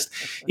we could just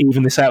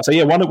even this out.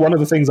 So one of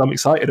the things I'm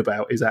excited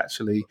about is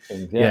actually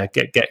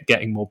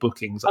getting more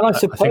bookings. And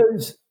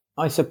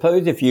I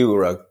suppose if you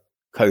were a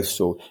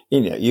coastal,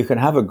 you can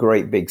have a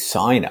great big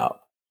sign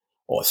up,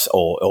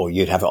 or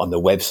you'd have it on the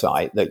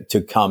website that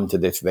to come to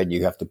this venue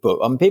you have to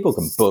book. I mean, people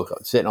can book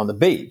sitting on the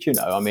beach,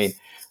 I mean,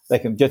 they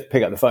can just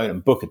pick up the phone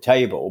and book a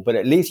table, but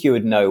at least you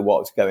would know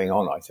what's going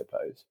on, I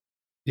suppose.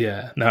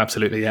 Yeah, no,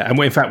 absolutely. Yeah.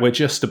 And in fact, we're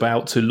just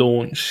about to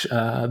launch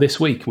this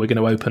week. We're going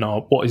to open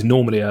what is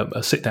normally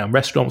a sit-down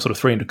restaurant, sort of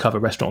 300 cover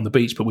restaurant on the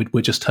beach, but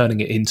we're just turning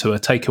it into a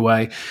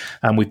takeaway.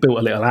 And we've built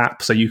a little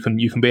app so you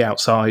can be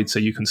outside, so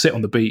you can sit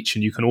on the beach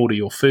and you can order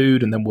your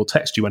food, and then we'll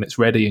text you when it's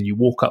ready, and you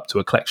walk up to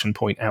a collection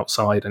point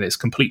outside, and it's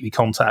completely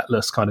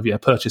contactless, kind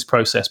of purchase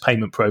process,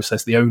 payment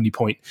process. The only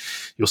point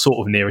you're sort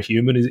of near a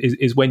human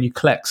is when you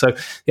collect. So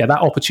that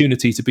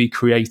opportunity to be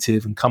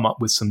creative and come up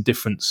with some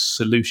different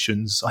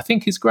solutions, I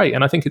think is great.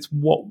 And I think it's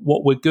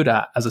what we're good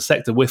at as a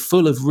sector. We're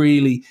full of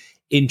really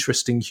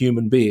interesting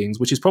human beings,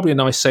 which is probably a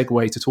nice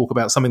segue to talk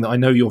about something that I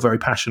know you're very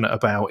passionate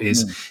about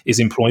is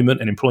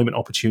employment and employment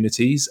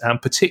opportunities,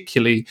 and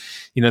particularly,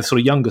 sort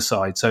of younger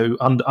side. So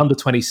under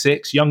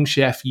 26, young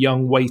chef,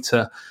 young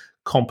waiter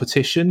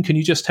competition. Can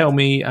you just tell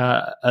me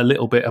a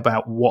little bit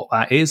about what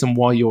that is and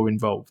why you're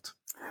involved?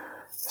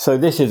 So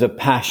this is a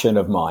passion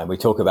of mine. We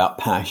talk about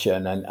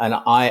passion, and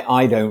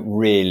I don't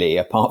really,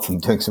 apart from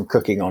doing some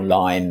cooking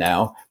online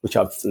now, which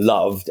I've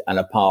loved, and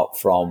apart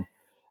from,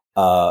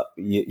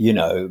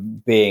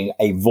 being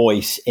a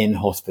voice in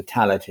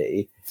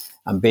hospitality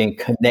and being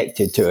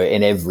connected to it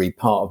in every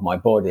part of my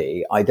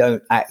body, I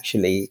don't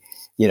actually,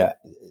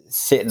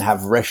 sit and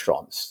have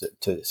restaurants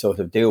to sort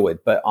of deal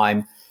with. But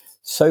I'm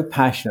so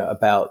passionate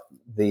about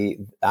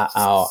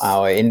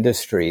our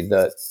industry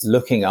that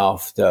looking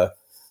after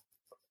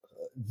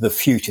the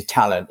future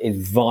talent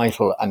is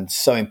vital and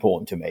so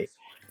important to me.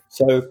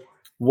 So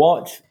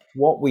what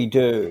we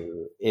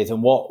do is,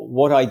 and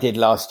what I did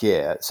last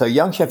year, so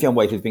Young Chef, Young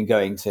Waiter has been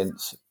going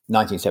since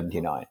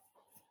 1979.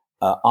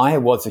 I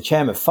was the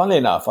chairman. Funnily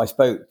enough, I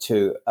spoke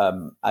to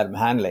Adam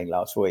Handling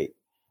last week,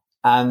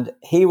 and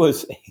he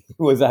was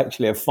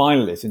actually a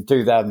finalist in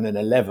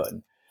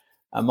 2011.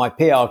 And my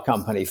PR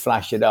company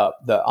flashed it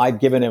up that I'd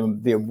given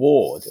him the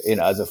award,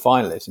 as a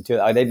finalist.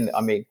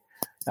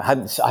 I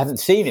hadn't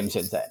seen him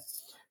since then.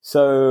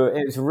 So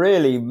it's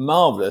really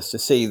marvelous to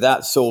see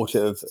that sort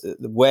of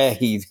where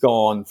he's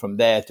gone from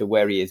there to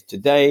where he is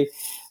today.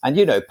 And,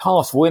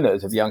 past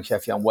winners of Young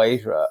Chef, Young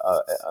Waiter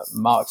are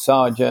Mark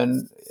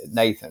Sargent,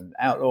 Nathan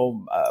Outlaw,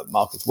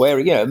 Marcus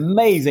Waring,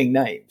 amazing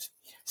names.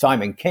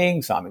 Simon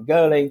King, Simon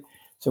Girling,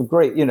 some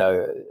great,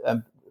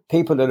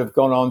 people that have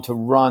gone on to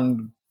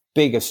run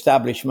big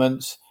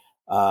establishments.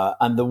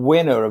 And the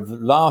winner of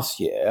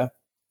last year,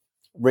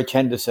 Rich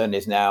Henderson,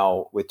 is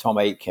now with Tom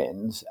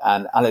Aitkins,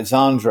 and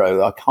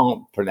Alessandro, I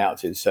can't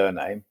pronounce his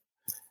surname,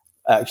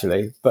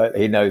 actually, but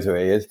he knows who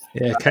he is.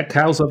 Yeah,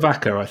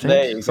 Calzavaca, I think.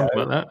 There you something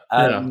go. Like that.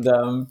 And,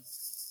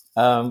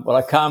 well,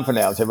 I can't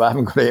pronounce it, but I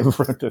haven't got it in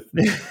front of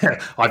me.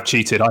 I've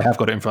cheated. I have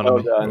got it in front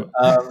of me.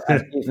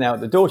 And he's now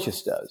at the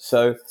Dorchester.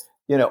 So,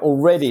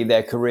 already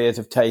their careers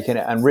have taken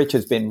it, and Rich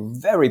has been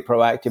very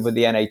proactive with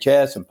the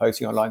NHS and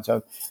posting online. So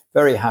I'm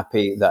very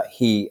happy that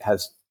he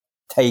has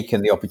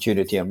taken the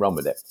opportunity and run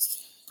with it.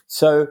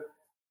 So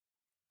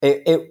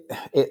the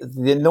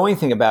annoying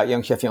thing about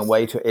Young Chef, Young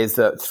Waiter is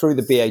that through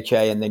the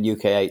BHA and then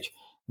UKH,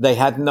 they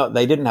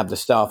didn't have the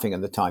staffing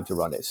and the time to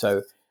run it.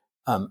 So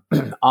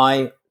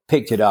I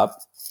picked it up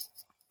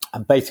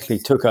and basically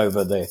took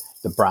over the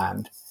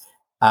brand,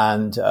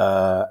 and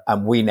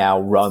we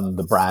now run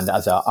the brand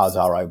as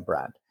our own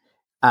brand.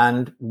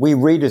 And we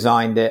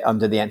redesigned it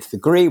under the Nth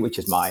Degree, which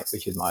is my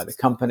other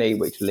company,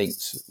 which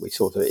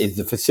sort of is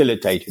the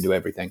facilitator to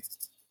everything.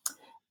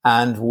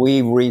 And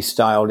we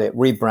restyled it,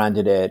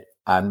 rebranded it,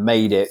 and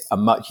made it a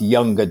much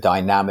younger,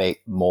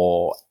 dynamic,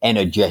 more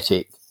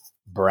energetic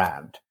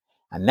brand.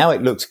 And now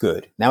it looks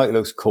good. Now it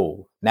looks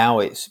cool. Now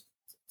it's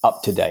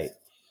up to date.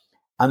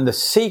 And the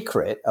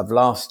secret of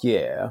last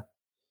year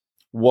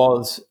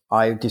was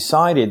I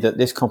decided that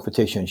this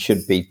competition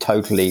should be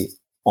totally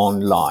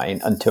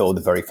online until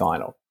the very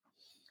final.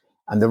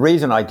 And the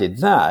reason I did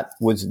that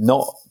was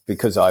not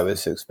because I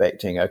was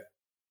expecting a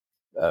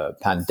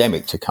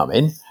pandemic to come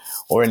in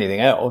or anything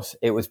else.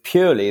 It was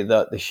purely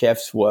that the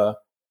chefs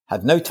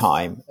had no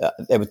time.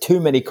 There were too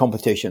many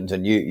competitions,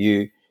 and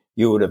you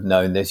would have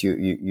known this.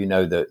 You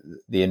know the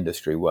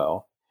industry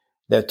well.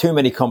 There are too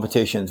many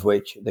competitions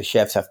which the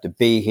chefs have to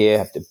be here,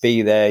 have to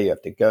be there. You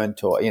have to go and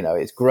talk.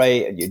 It's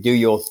great, and you do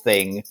your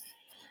thing,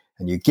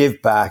 and you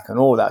give back and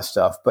all that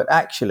stuff. But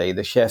actually,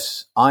 the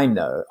chefs I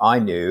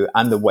knew,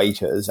 and the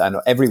waiters and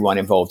everyone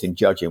involved in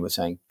judging were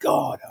saying,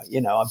 God,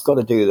 I've got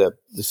to do the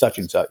such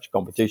and such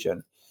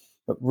competition,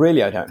 but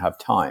really I don't have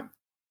time.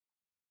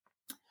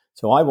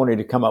 So I wanted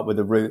to come up with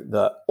a route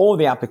that all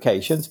the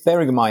applications,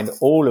 bearing in mind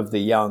all of the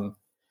young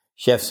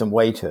chefs and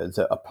waiters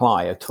that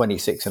apply are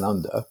 26 and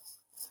under,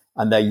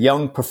 and they're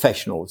young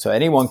professionals. So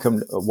anyone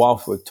can,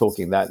 whilst we're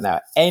talking that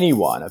now,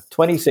 anyone of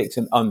 26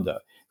 and under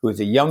who is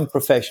a young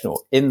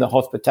professional in the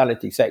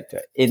hospitality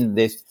sector in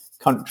this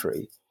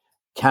country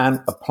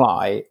can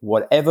apply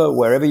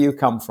wherever you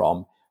come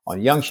from on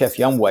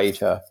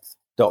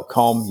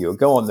youngchefyoungwaiter.com. You'll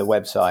go on the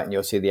website and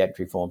you'll see the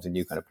entry forms and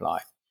you can apply.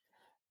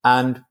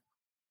 And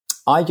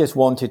I just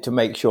wanted to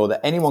make sure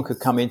that anyone could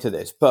come into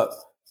this. But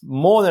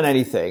more than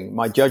anything,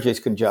 my judges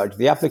can judge.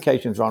 The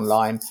applications are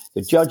online.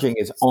 The judging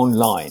is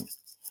online.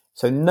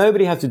 So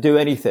nobody has to do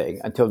anything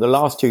until the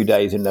last 2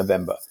 days in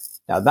November.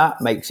 Now, that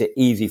makes it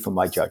easy for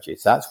my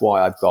judges. That's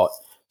why I've got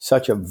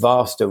such a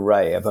vast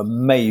array of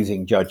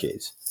amazing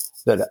judges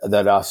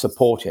that are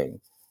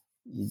supporting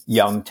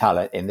young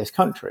talent in this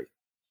country.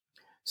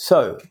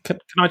 So, can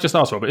I just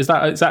ask, Robert, is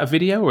that a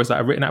video or is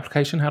that a written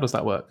application? How does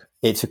that work?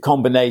 It's a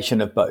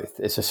combination of both.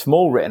 It's a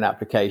small written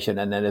application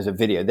and then there's a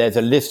video. There's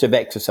a list of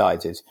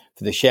exercises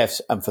for the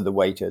chefs and for the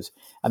waiters.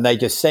 And they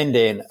just send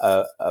in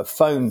a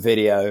phone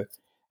video,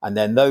 and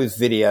then those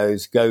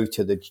videos go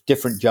to the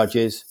different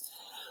judges.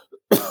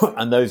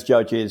 and those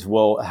judges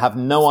will have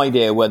no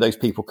idea where those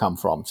people come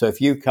from. So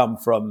if you come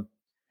from,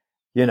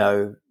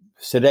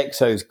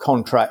 Sodexo's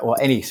contract or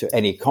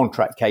any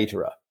contract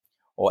caterer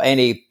or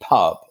any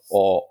pub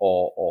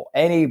or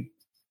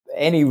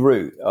any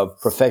route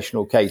of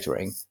professional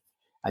catering,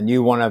 and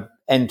you want to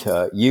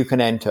enter, you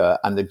can enter,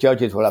 and the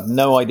judges will have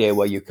no idea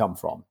where you come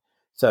from.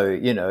 So,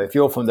 if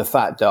you're from the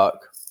Fat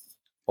Duck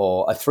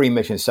or a 3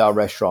 Michelin star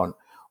restaurant,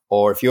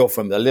 or if you're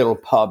from the little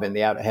pub in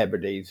the Outer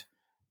Hebrides,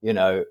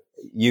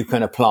 you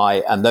can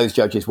apply, and those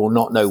judges will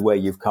not know where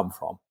you've come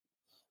from.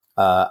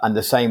 And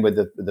the same with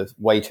the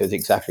waiters,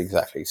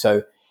 exactly.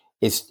 So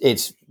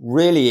it's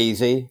really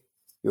easy.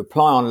 You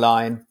apply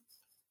online,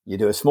 you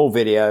do a small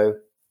video,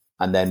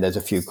 and then there's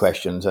a few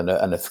questions and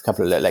a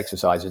couple of little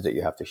exercises that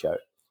you have to show.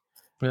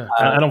 Yeah,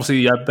 and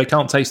obviously they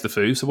can't taste the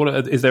food. So,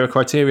 what is there a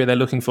criteria they're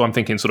looking for? I'm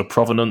thinking sort of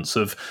provenance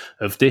of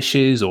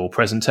dishes or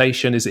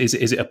presentation. Is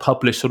it a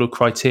published sort of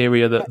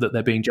criteria that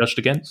they're being judged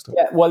against?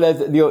 Yeah, well,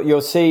 you'll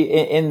see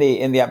in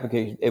the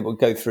application it will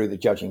go through the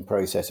judging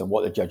process and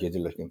what the judges are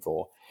looking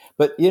for.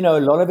 But a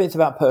lot of it's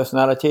about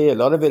personality, a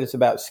lot of it is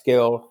about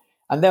skill,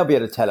 and they'll be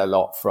able to tell a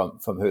lot from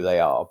who they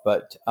are.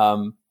 But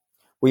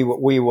we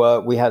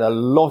had a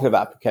lot of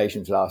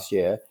applications last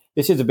year.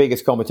 This is the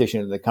biggest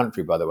competition in the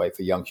country, by the way,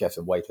 for young chefs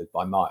and waiters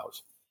by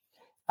miles.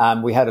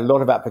 And we had a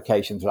lot of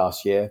applications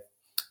last year.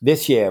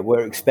 This year,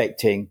 we're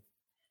expecting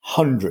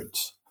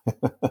hundreds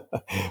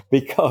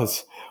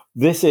because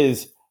this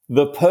is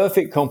the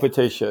perfect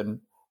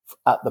competition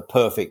at the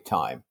perfect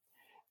time.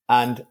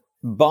 And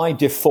by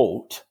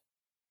default,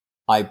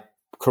 I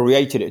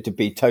created it to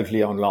be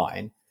totally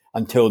online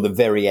until the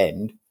very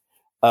end.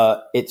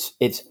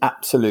 It's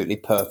absolutely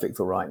perfect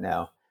for right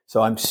now.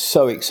 So I'm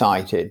so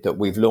excited that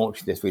we've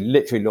launched this. We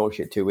literally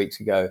launched it 2 weeks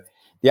ago.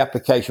 The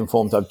application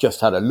forms I've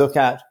just had a look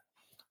at,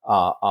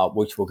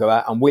 which will go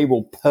out, and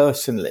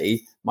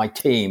my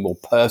team will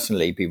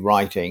personally be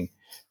writing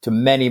to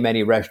many,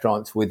 many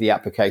restaurants with the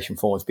application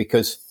forms,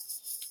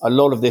 because a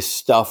lot of this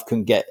stuff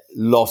can get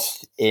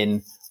lost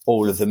in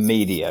all of the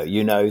media,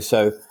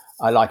 So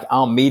I like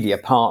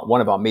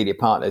one of our media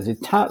partners is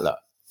Tatler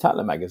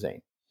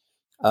magazine.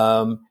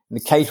 The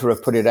caterer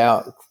put it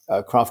out.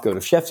 Craft Guild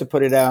of Chefs have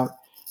put it out.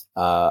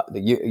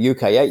 The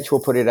UKH will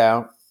put it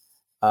out.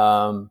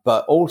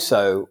 But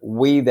also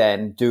we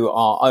then do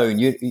our own,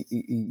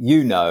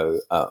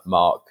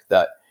 Mark,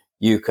 that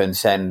you can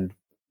send,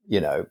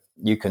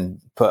 you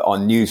can put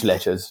on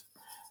newsletters,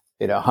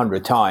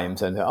 100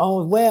 times and,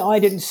 where I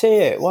didn't see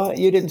it. Well,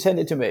 you didn't send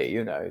it to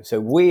me, So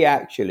we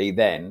actually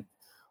then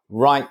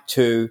write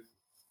to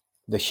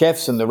the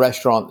chefs and the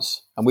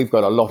restaurants, and we've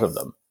got a lot of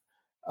them.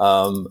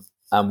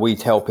 And we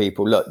tell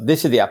people, look,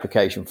 this is the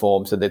application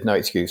form, so there's no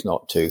excuse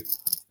not to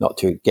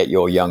get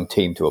your young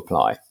team to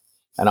apply.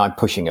 And I'm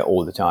pushing it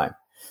all the time.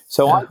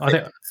 So I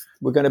think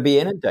we're going to be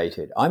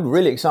inundated. I'm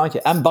really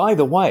excited. And by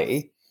the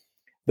way,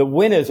 the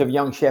winners of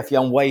Young Chef,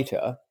 Young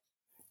Waiter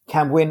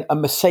can win a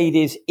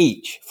Mercedes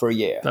each for a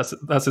year. That's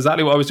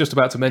exactly what I was just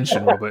about to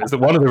mention, Robert. Is that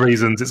one of the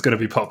reasons it's going to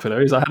be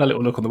popular is I had a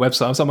little look on the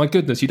website. I was like, my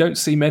goodness, you don't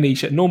see many.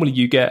 Normally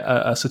you get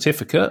a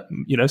certificate,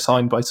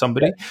 signed by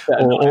somebody,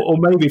 or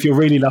maybe if you're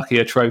really lucky,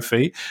 a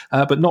trophy.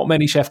 But not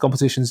many chef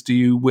competitions do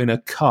you win a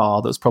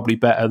car that's probably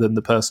better than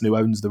the person who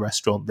owns the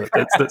restaurant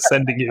that's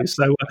sending you.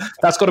 So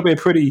that's got to be a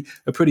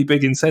pretty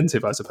big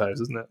incentive, I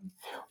suppose, isn't it?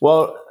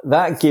 Well,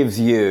 that gives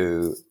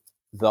you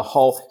the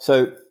whole.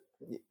 So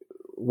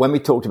when we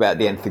talked about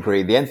the Nth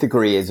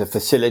Degree is a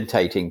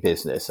facilitating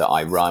business that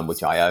I run,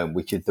 which I own,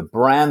 which is the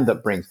brand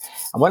that brings.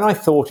 And when I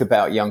thought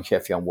about Young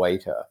Chef, Young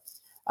Waiter,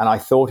 and I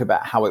thought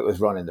about how it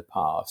was run in the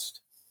past,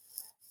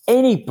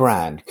 any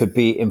brand could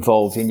be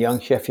involved in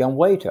Young Chef, Young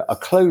Waiter, a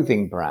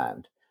clothing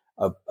brand,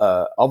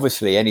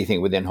 obviously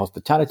anything within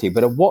hospitality,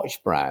 but a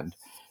watch brand,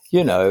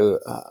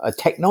 a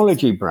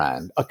technology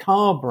brand, a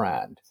car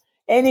brand,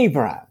 any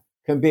brand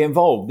can be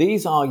involved.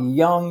 These are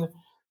young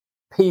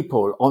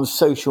people on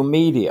social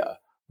media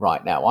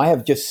right now. I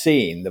have just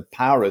seen the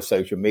power of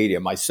social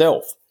media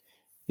myself,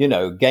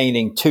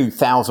 gaining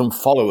 2,000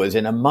 followers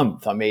in a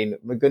month. I mean,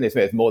 my goodness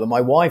me, it's more than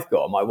my wife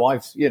got. My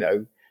wife's,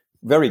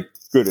 very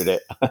good at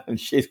it. And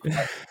she's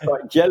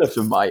quite jealous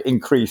of my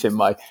increase in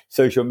my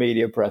social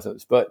media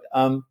presence. But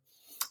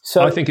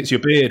so I think it's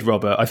your beard,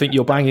 Robert. I think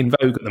you're bang in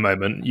vogue at the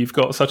moment. You've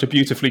got such a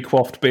beautifully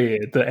coiffed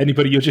beard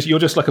that you're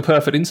just like a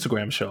perfect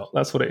Instagram shot.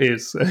 That's what it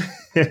is.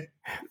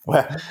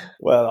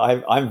 Well,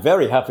 I'm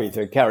very happy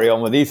to carry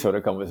on with these sort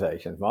of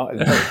conversations, Mark.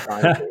 It's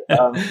very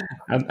kind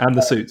and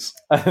the suits.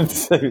 And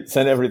suits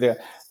and everything.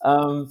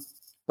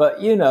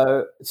 But,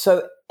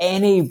 so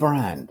any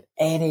brand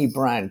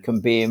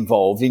can be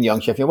involved in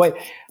Young Chef, Young Waiter.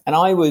 And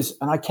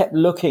I kept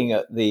looking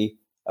at the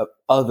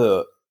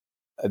other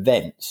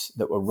events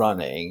that were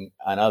running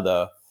and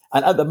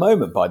at the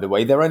moment, by the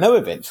way, there are no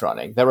events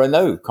running. There are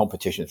no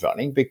competitions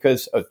running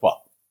because of,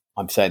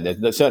 I'm saying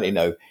there's certainly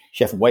no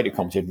chef and waiter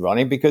competition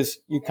running because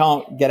you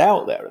can't get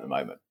out there at the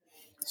moment.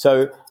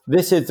 So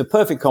this is the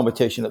perfect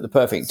competition at the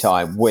perfect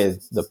time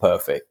with the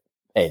perfect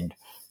end,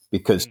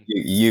 because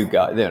you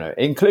guys,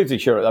 includes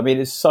insurance. I mean,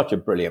 it's such a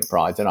brilliant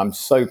prize, and I'm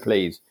so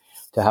pleased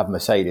to have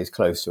Mercedes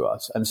close to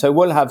us. And so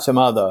we'll have some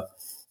other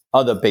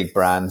big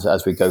brands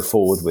as we go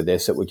forward with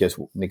this that we're just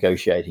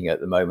negotiating at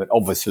the moment.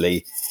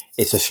 Obviously,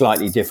 it's a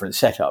slightly different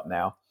setup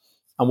now.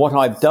 And what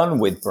I've done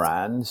with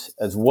brands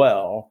as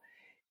well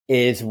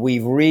is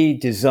we've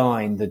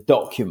redesigned the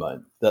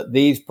document that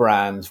these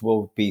brands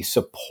will be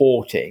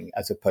supporting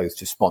as opposed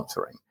to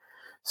sponsoring.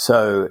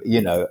 So,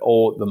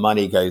 all the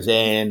money goes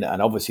in,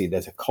 and obviously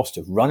there's a cost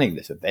of running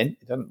this event.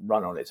 It doesn't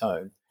run on its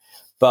own.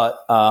 But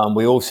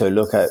we also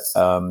look at,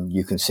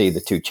 you can see the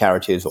two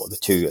charities or the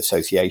two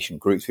association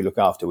groups we look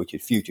after, which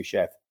is Future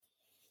Chef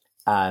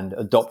and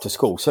Adopt a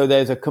School. So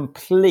there's a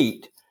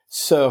complete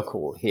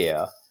circle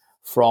here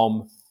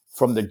from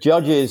the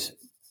judges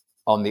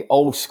on the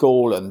old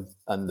school and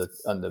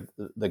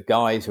the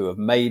guys who have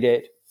made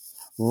it,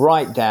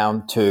 right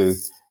down to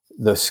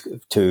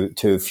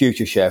to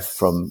Future Chef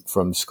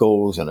from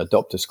schools and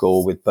Adopt a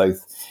School with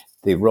both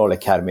the Royal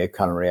Academy of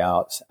Culinary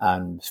Arts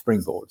and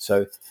Springboard.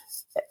 So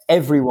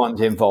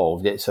everyone's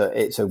involved. It's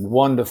a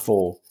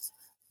wonderful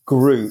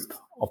group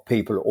of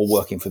people all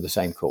working for the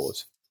same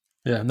cause.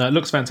 Yeah, no, it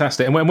looks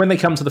fantastic. And when they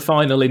come to the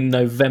final in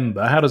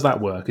November, how does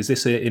that work? Is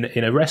this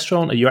in a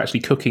restaurant? Are you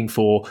actually cooking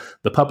for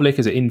the public?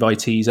 Is it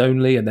invitees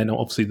only? And then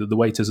obviously the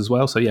waiters as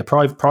well. So yeah,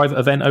 private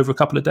event over a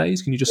couple of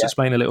days. Can you just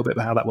explain a little bit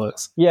about how that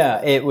works?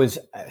 Yeah, it was.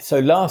 So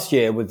last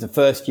year was the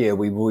first year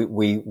we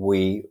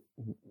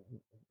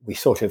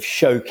sort of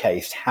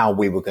showcased how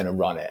we were going to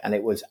run it. And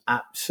it was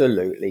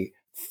absolutely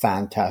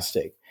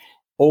fantastic.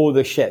 All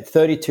the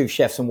 32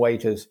 chefs and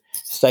waiters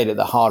stayed at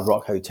the Hard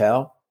Rock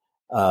Hotel.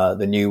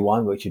 The new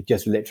one, which had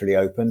just literally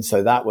opened.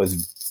 So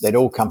they'd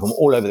all come from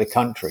all over the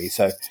country.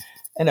 So,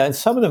 and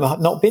some of them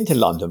have not been to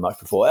London much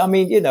before. I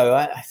mean, it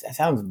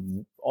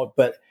sounds odd,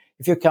 but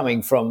if you're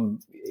coming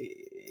from,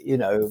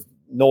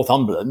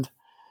 Northumberland,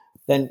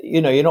 then,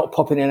 you're not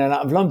popping in and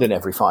out of London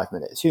every 5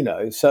 minutes,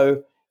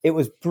 So it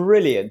was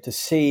brilliant to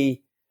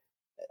see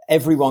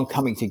everyone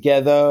coming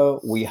together.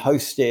 We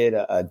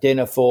hosted a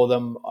dinner for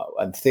them,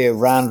 and Theo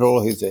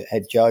Randall, who's a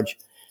head judge,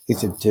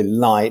 who's a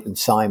delight, and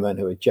Simon,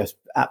 who are just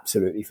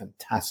absolutely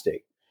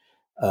fantastic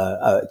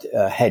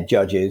head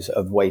judges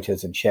of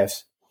waiters and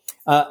chefs.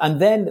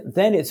 And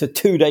then it's a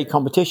 2-day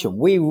competition.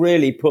 We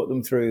really put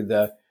them through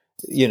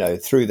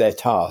through their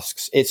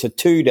tasks. It's a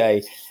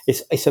 2-day.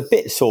 It's a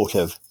bit sort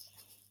of,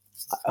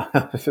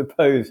 I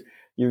suppose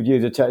you would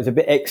use a term, it's a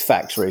bit X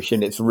Factor-ish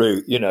in its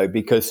root,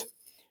 because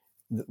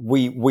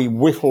we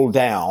whittle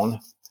down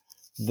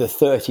the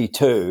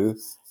 32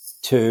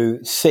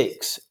 to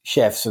 6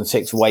 chefs and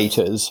 6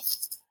 waiters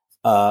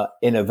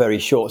in a very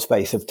short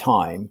space of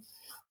time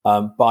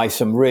by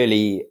some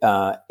really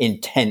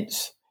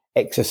intense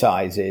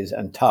exercises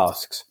and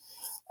tasks,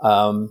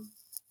 and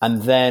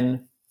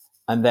then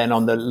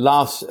on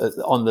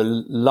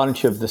the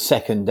lunch of the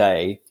second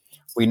day,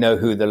 we know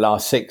who the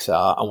last 6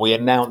 are, and we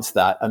announce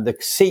that. And the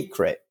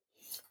secret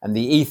and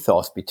the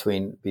ethos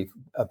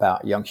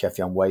about Young Chef,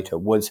 Young Waiter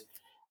was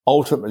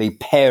ultimately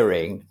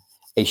pairing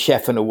a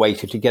chef and a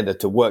waiter together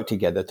to work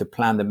together to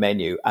plan the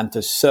menu and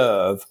to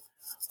serve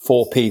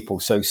 4 people.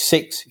 So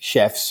 6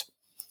 chefs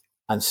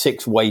and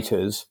 6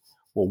 waiters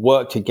will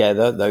work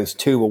together. Those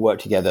 2 will work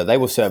together. They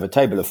will serve a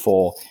table of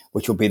 4,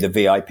 which will be the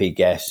VIP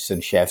guests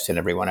and chefs and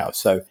everyone else.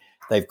 So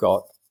they've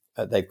got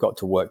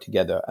to work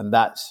together, and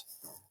that's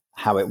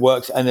how it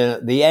works. And then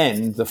at the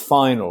end, the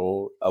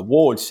final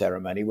awards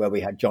ceremony, where we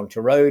had John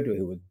Turode,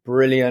 who was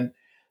brilliant,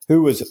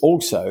 who was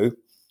also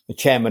the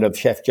chairman of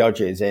Chef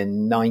Judges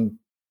in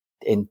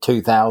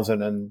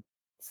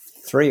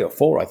 2003 or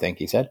 4, I think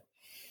he said.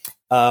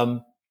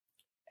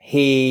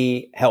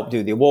 He helped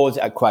do the awards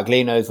at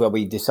Quaglino's, where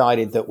we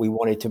decided that we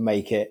wanted to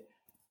make it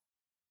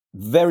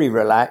very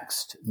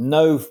relaxed,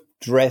 no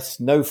dress,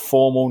 no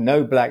formal,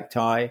 no black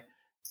tie,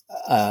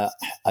 a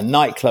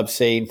nightclub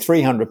scene,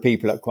 300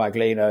 people at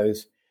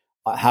Quaglino's,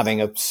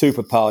 having a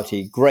super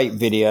party, great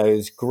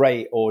videos,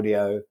 great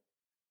audio,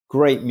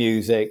 great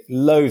music,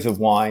 loads of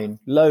wine,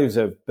 loads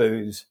of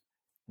booze.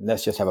 And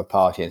let's just have a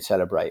party and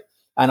celebrate.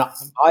 And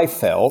I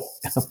felt,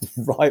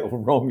 right or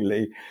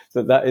wrongly,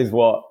 that is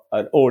what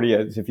an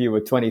audience, if you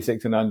were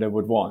 26 and under,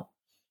 would want.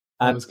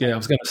 I was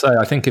going to say,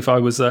 I think if I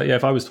was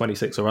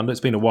 26 or under, it's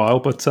been a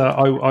while, but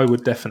I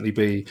would definitely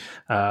be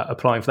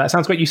applying for that.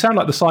 Sounds great. You sound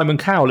like the Simon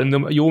Cowell, and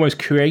you're almost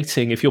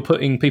creating, if you're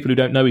putting people who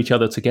don't know each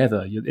other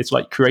together, it's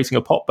like creating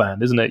a pop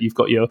band, isn't it? You've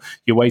got your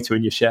waiter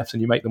and your chefs,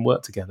 and you make them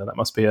work together. That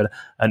must be an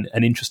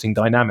interesting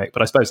dynamic.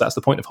 But I suppose that's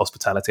the point of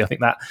hospitality. I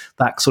think that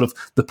sort of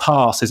the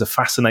pass is a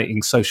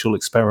fascinating social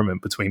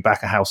experiment between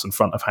back of house and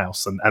front of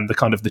house, and the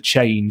kind of the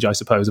change, I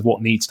suppose, of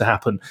what needs to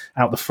happen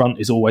out the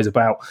front is always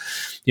about,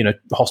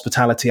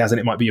 hospitality as in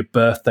it might be your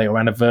birthday or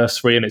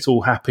anniversary and it's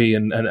all happy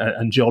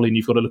and jolly and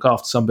you've got to look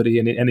after somebody,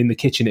 and in the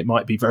kitchen it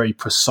might be very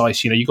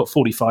precise. You've got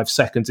 45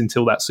 seconds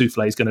until that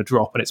souffle is going to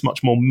drop, and it's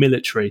much more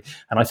military.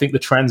 And I think the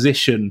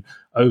transition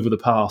over the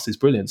pass is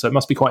brilliant. So it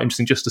must be quite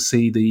interesting just to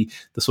see the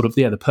sort of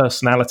the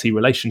personality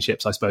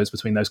relationships, I suppose,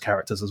 between those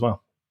characters as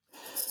well.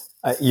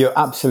 You're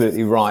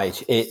absolutely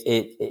right.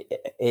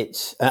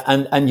 It's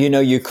and you know,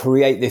 you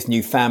create this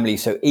new family.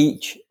 So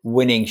each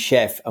winning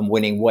chef and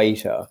winning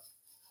waiter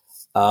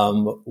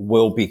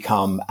will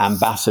become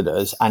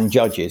ambassadors and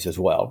judges as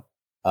well.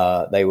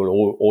 They will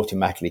all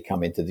automatically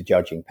come into the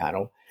judging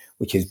panel,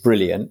 which is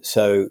brilliant.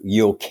 So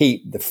you'll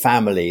keep the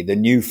family, the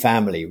new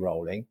family,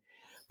 rolling.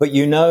 But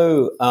you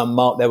know,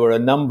 Mark, there were a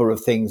number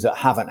of things that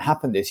haven't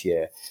happened this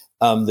year.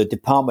 The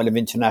Department of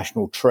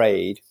International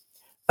Trade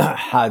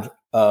had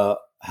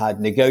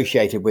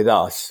negotiated with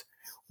us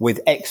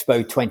with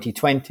Expo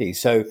 2020.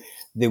 So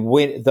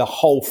the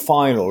whole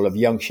final of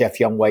Young Chef,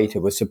 Young Waiter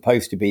was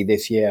supposed to be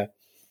this year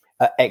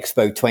at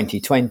Expo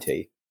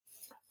 2020.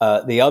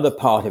 The other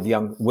part of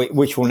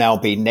which will now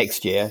be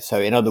next year.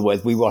 So in other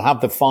words, we will have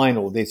the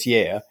final this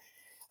year.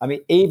 I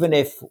mean, even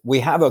if we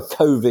have a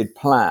COVID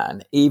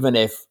plan, even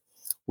if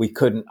we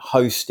couldn't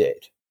host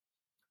it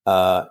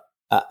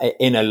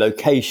in a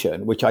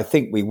location, which I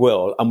think we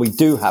will, and we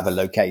do have a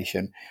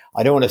location.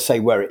 I don't want to say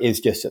where it is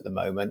just at the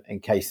moment in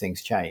case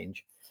things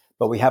change,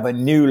 but we have a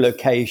new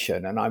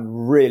location, and I'm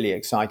really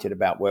excited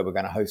about where we're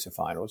going to host the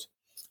finals.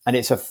 And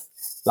it's a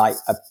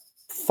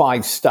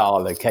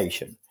 5-star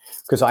location,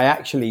 because I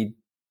actually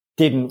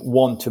didn't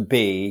want to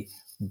be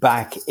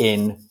back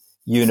in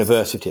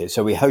universities.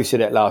 So we hosted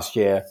it last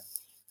year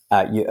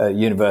at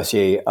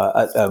University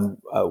at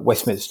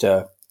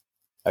Westminster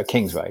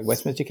Kingsway.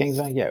 Westminster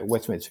Kingsway? Yeah,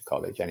 Westminster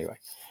College anyway.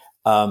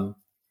 But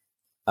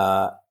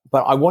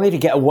I wanted to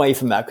get away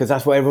from that because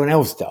that's what everyone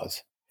else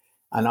does.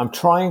 And I'm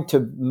trying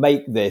to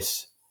make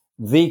this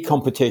the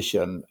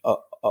competition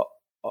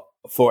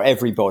for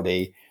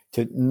everybody,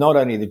 to not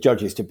only the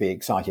judges to be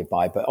excited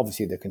by, but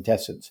obviously the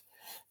contestants.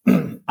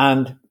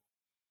 And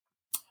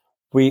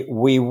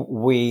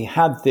we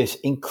had this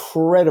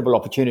incredible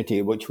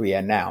opportunity, which we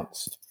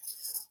announced,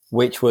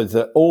 which was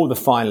that all the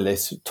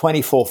finalists,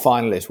 24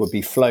 finalists, would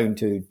be flown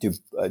to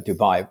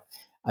Dubai,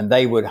 and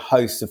they would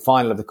host the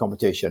final of the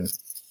competition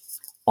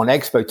on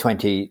Expo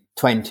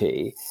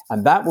 2020,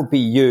 and that would be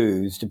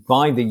used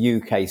by the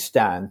UK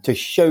stand to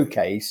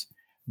showcase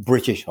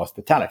British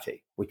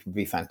hospitality, which would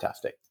be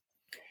fantastic.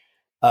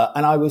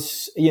 And I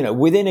was,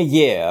 within a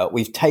year,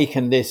 we've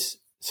taken this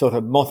sort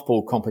of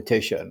mothball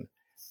competition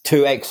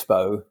to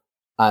Expo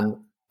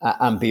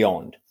and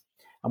beyond.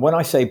 And when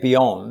I say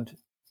beyond,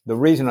 the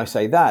reason I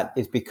say that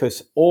is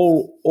because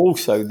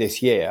also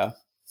this year,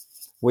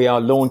 we are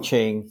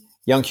launching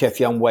Young Chef,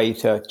 Young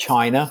Waiter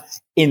China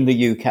in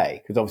the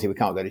UK, because obviously we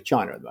can't go to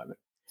China at the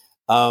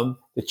moment.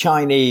 The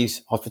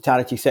Chinese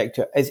hospitality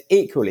sector has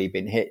equally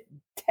been hit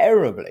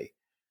terribly.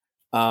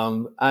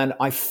 And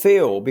I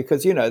feel,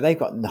 because, they've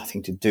got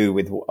nothing to do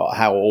with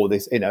how all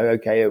this,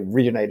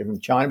 originated from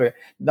China, but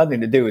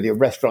nothing to do with your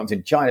restaurants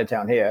in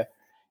Chinatown here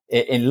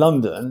in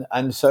London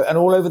and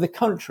all over the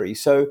country.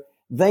 So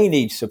they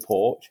need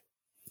support.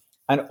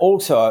 And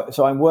also,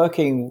 so I'm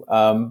working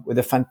with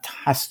a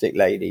fantastic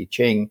lady,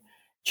 Ching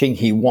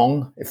Hee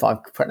Wong, if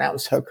I've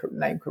pronounced her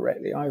name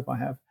correctly. I hope I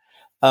have,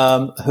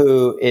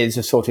 who is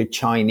a sort of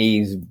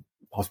Chinese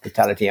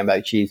hospitality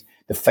MO. She's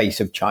the face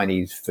of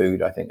Chinese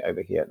food, I think,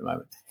 over here at the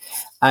moment.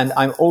 And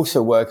I'm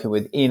also working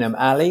with Enam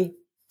Ali,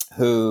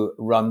 who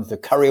runs the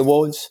Curry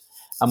Awards.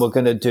 And we're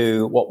going to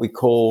do what we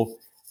call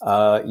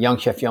Young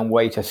Chef, Young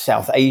Waiter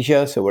South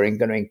Asia. So we're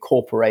going to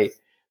incorporate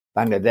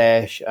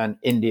Bangladesh and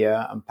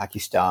India and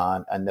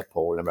Pakistan and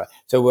Nepal.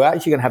 So we're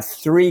actually going to have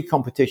 3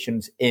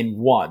 competitions in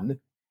one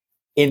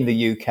in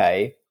the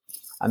UK.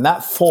 And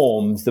that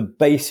forms the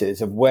basis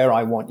of where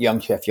I want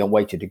Young Chef, Young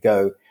Waiter to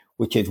go,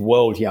 which is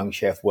World Young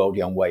Chef, World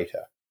Young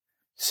Waiter.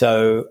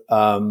 So,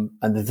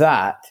 and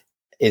that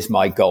is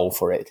my goal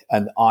for it.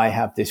 And I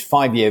have this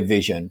 5-year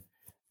vision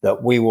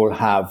that we will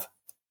have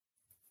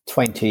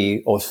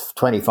 20 or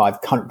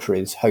 25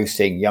 countries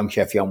hosting Young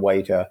Chef, Young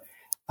Waiter.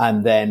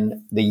 And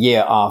then the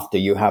year after,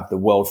 you have the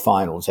world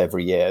finals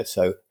every year.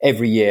 So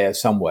every year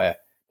somewhere,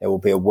 there will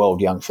be a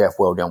World Young Chef,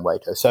 World Young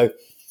Waiter. So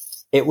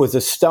it was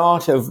a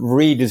start of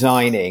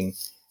redesigning,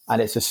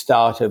 and it's a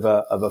start of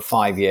a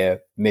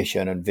 5-year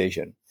mission and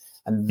vision.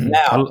 And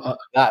now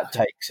that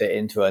takes it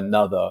into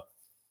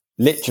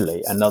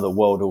literally another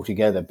world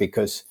altogether,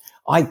 because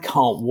I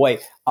can't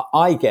wait.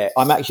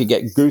 I'm actually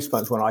getting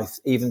goosebumps when I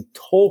even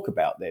talk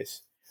about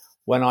this,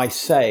 when I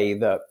say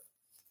that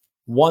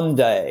one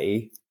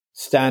day,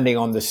 standing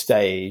on the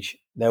stage,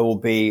 there will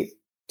be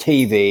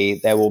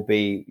TV, there will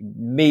be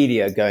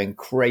media going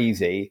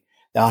crazy.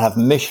 I'll have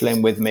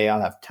Michelin with me,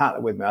 I'll have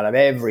Tatler with me, I'll have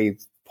every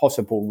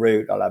possible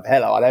route, I'll have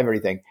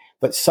everything.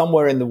 But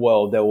somewhere in the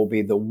world, there will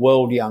be the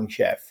World Young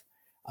Chef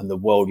and the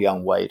World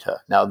Young Waiter.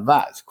 Now,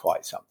 that's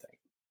quite something.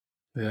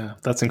 Yeah,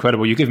 that's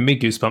incredible. You're giving me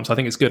goosebumps. I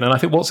think it's good. And I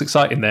think what's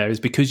exciting there is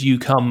because you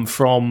come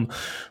from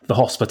the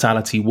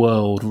hospitality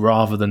world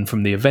rather than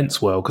from the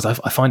events world, because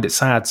I find it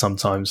sad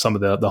sometimes some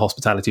of the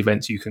hospitality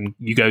events you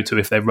go to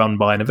if they're run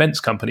by an events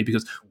company,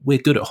 because we're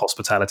good at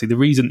hospitality. The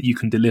reason that you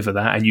can deliver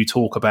that, and you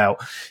talk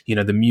about,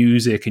 the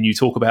music, and you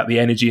talk about the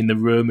energy in the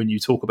room, and you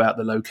talk about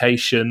the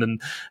location,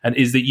 and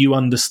is that you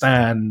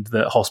understand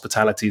that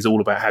hospitality is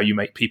all about how you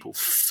make people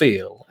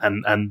feel.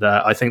 And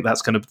I think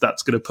that's gonna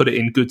put it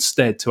in good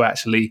stead to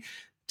actually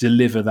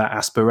deliver that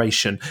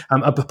aspiration.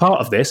 A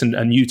part of this,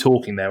 and you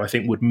talking there, I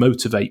think would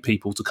motivate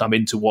people to come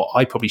into what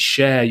I probably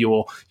share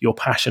your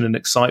passion and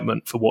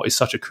excitement for what is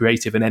such a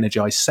creative and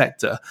energized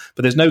sector.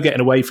 But there's no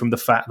getting away from the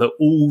fact that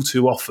all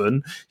too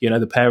often,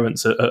 the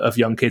parents of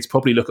young kids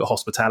probably look at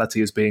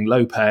hospitality as being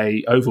low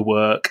pay,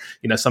 overwork,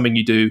 something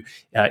you do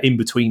in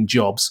between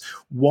jobs.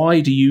 Why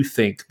do you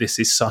think this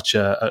is such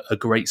a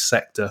great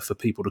sector for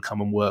people to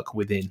come and work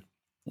within?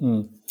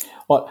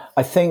 Well,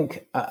 I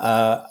think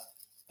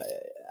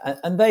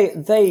and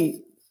they're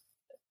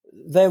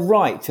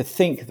right to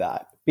think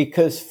that,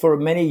 because for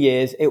many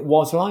years it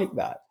was like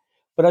that.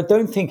 But I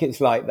don't think it's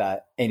like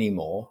that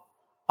anymore.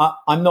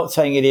 I'm not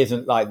saying it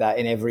isn't like that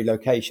in every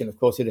location. Of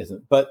course it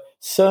isn't. But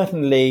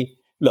certainly,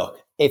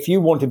 look, if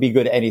you want to be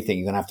good at anything,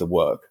 you're going to have to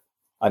work.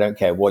 I don't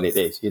care what it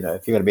is. If you're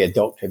going to be a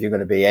doctor, if you're going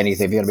to be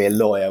anything, if you're going to be a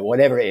lawyer,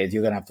 whatever it is,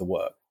 you're going to have to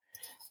work.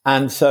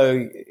 And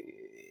so,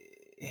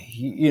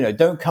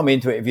 don't come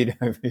into it if you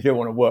don't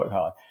want to work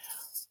hard.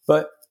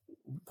 But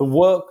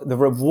the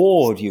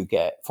reward you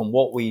get from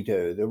what we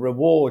do, the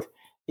reward,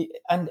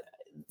 and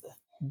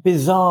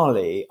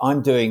bizarrely,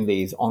 I'm doing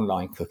these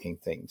online cooking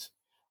things.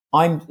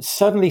 I'm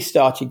suddenly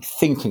starting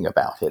thinking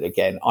about it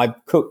again.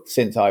 I've cooked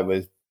since I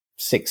was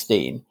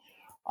 16.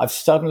 I've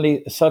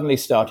suddenly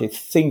started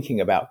thinking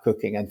about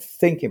cooking and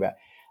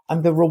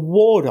and the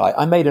reward,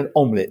 I made an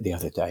omelette the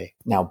other day.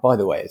 Now, by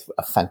the way, it's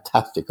a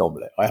fantastic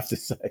omelette, I have to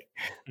say.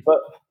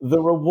 But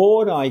the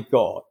reward I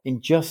got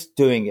in just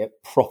doing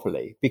it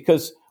properly,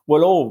 because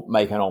we'll all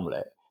make an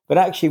omelette, but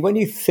actually when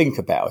you think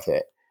about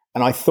it,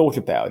 and I thought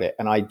about it,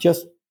 and I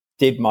just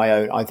did my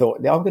own, I thought,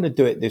 I'm going to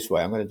do it this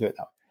way, I'm going to do it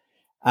that way.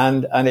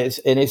 And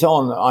it's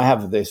on, I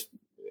have this,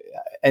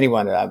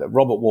 anyone,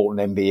 Robert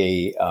Walton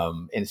MBE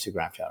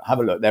Instagram channel, have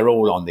a look, they're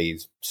all on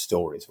these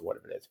stories or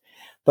whatever it is.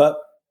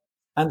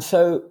 And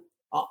so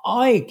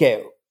I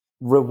get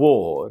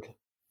reward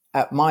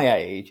at my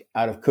age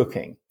out of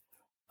cooking,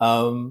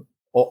 and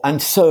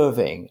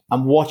serving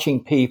and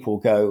watching people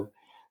go,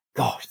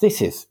 gosh,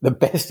 this is the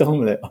best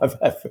omelette I've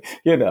had,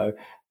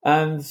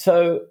 And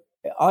so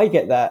I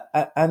get that.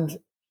 And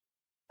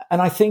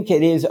I think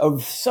it is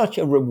such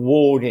a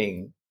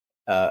rewarding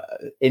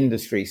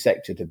industry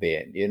sector to be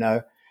in,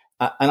 and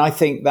I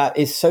think that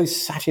is so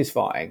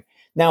satisfying.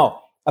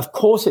 Now, of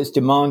course, it's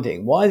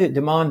demanding. Why is it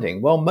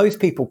demanding? Well, most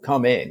people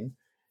come in,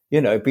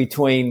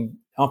 between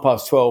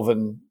 12:30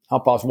 and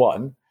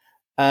 1:30,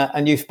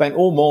 and you spent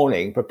all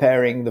morning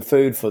preparing the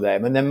food for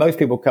them. And then most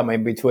people come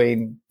in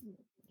between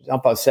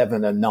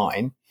 7:30 and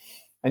 9,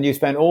 and you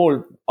spend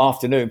all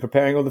afternoon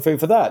preparing all the food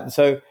for that. And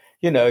so,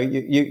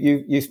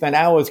 you spend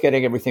hours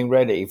getting everything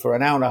ready for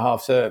an hour and a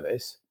half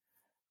service.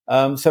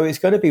 So it's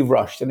going to be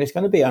rushed, and it's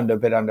going to be a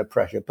bit under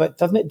pressure. But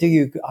doesn't it do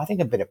you? I think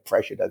a bit of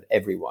pressure does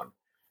everyone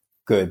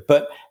good.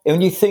 But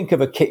when you think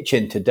of a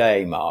kitchen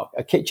today, Mark,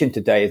 a kitchen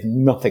today is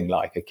nothing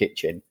like a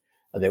kitchen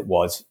as it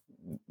was,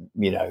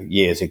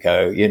 years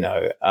ago.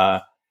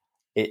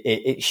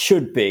 It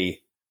should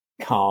be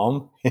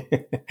calm.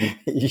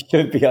 It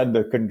should be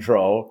under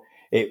control.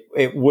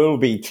 It will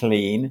be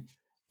clean.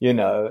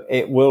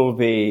 It will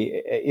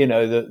be,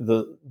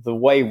 the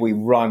way we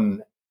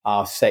run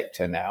our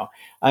sector now.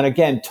 And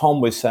again,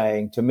 Tom was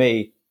saying to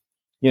me,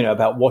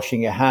 about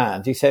washing your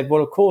hands. He said,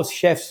 well, of course,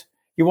 chefs,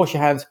 you wash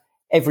your hands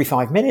every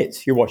 5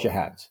 minutes. You wash your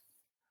hands.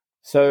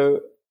 So,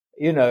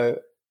 I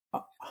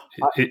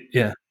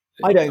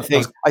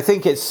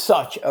think it's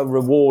such a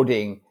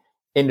rewarding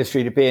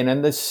industry to be in.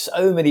 And there's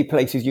so many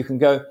places you can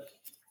go.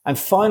 And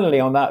finally,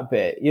 on that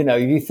bit,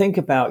 you think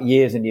about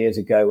years and years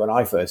ago when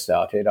I first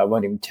started, I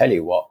won't even tell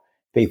you what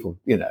people,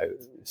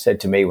 said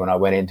to me when I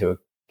went into a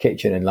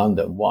kitchen in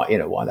London. Why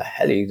the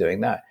hell are you doing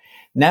that?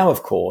 Now,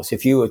 of course,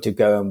 if you were to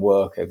go and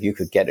work, if you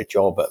could get a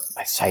job at,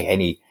 say,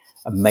 any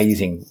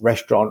amazing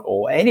restaurant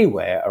or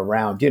anywhere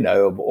around,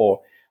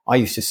 or I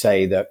used to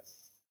say that,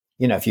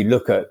 if you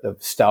look at the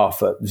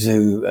staff at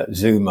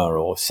Zuma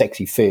or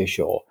Sexy Fish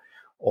or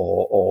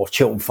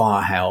Chiltern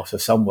Firehouse or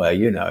somewhere,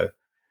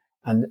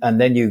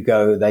 and then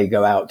they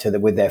go out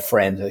with their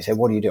friends. They say,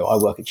 what do you do? I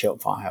work at Chiltern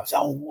Firehouse.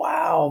 Oh,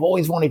 wow. I've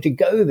always wanted to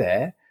go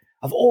there.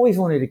 I've always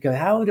wanted to go.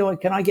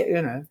 Can I get,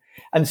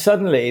 and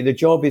suddenly the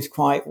job is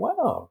quite,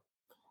 well.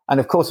 And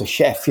of course, a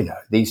chef,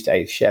 these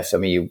days, chefs,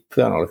 you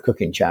put on a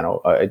cooking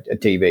channel, a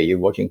TV, you're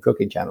watching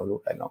cooking channels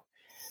all day long.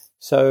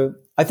 So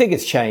I think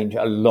it's changed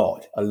a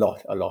lot.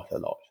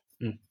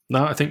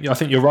 No, I think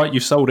you're right.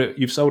 You've sold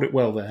it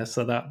well there.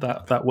 So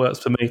that works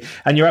for me.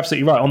 And you're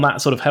absolutely right on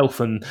that sort of health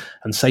and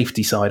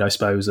safety side, I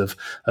suppose, of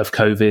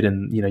COVID.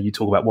 And you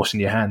talk about washing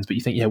your hands, but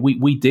you think,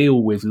 we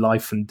deal with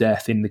life and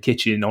death in the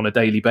kitchen on a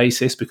daily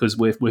basis because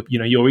we're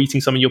you're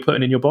eating something you're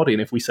putting in your body,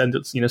 and if we sell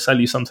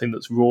you something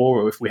that's raw,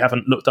 or if we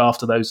haven't looked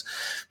after those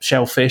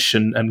shellfish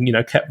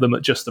and kept them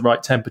at just the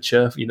right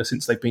temperature,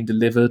 since they've been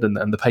delivered,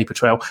 and the paper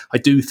trail, I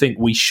do think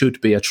we should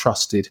be a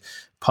trusted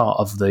part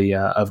of the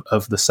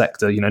of the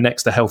sector.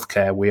 Next to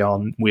healthcare,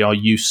 we are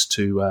used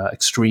to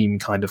extreme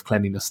kind of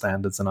cleanliness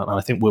standards, and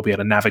I think we'll be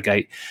able to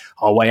navigate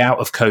our way out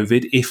of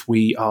COVID if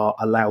we are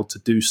allowed to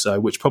do so.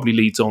 Which probably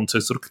leads on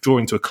to sort of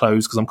drawing to a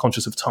close because I'm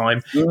conscious of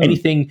time.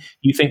 Anything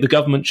you think the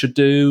government should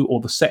do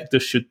or the sector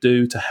should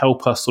do to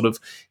help us sort of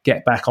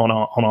get back on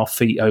our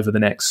feet over the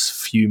next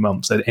few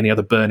months? Any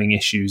other burning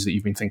issues that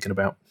you've been thinking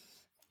about?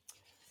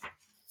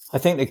 I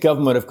think the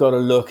government have got to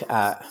look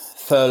at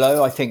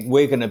furlough. I think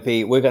we're going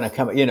to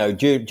come,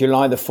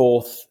 July the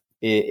 4th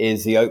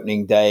is the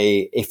opening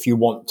day if you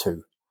want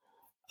to.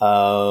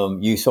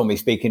 You saw me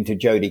speaking to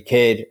Jodie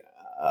Kidd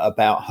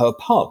about her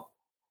pub.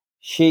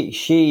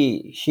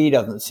 She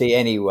doesn't see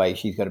any way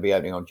she's going to be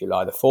opening on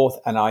July the 4th.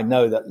 And I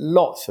know that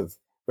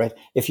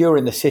if you're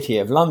in the city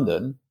of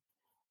London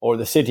or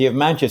the city of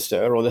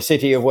Manchester or the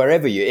city of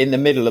wherever you're in the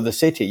middle of the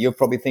city, you're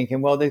probably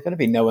thinking, well, there's going to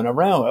be no one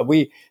around.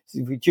 We're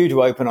due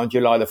to open on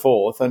July the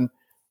 4th and,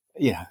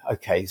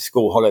 okay,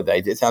 school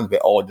holidays. It sounds a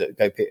bit odd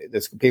that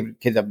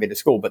kids haven't been to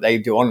school, but they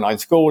do online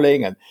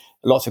schooling and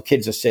lots of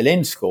kids are still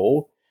in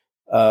school,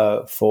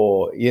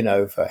 for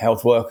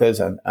health workers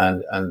and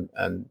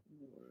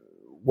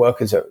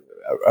workers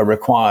are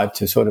required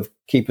to sort of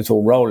keep us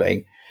all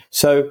rolling.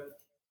 So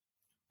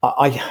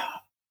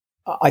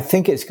I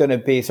think it's going to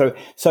be so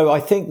I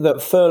think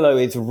that furlough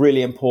is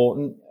really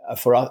important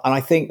for us. And I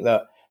think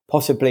that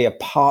possibly a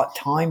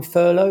part-time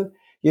furlough,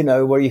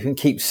 where you can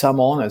keep some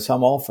on and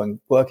some off and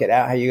work it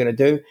out how you're going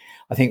to do.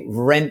 I think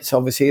rents,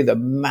 obviously, the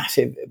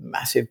massive,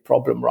 massive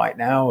problem right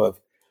now of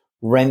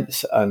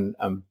rents and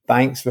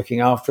banks looking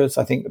after us.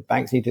 I think the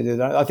banks need to do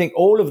that. I think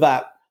all of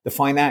that, the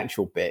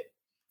financial bit,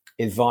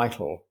 is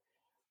vital.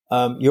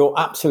 You're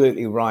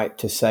absolutely right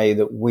to say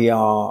that we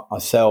are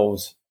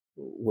ourselves,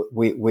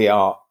 we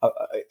are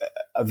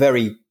a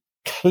very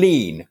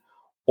clean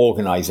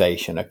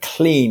organization, a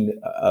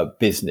clean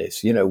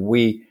business.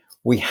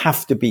 We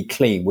have to be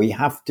clean. We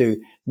have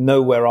to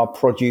know where our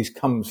produce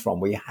comes from.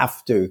 We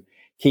have to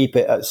keep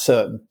it at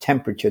certain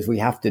temperatures. We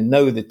have to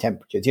know the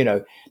temperatures.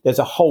 There's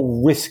a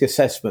whole risk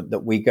assessment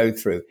that we go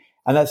through.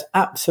 And that's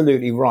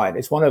absolutely right.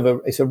 It's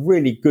a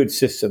really good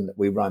system that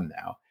we run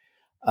now.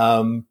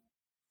 And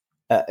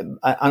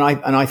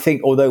I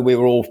think although we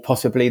were all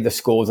possibly the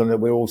scores and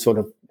we're all sort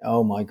of,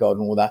 oh my God,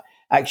 and all that,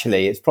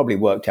 actually it's probably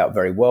worked out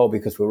very well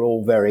because we're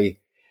all very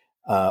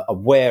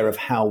aware of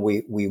how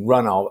we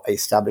run our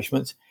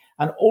establishments.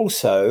 And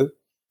also,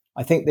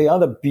 I think the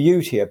other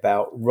beauty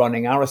about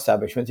running our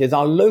establishments is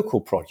our local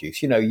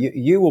produce.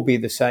 You will be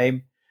the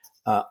same.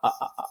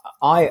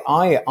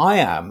 I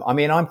am. I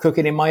mean, I'm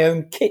cooking in my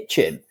own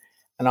kitchen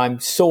and I'm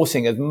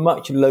sourcing as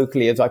much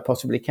locally as I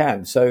possibly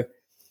can. So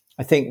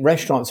I think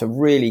restaurants are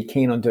really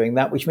keen on doing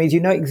that, which means you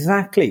know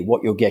exactly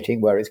what you're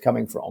getting, where it's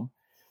coming from.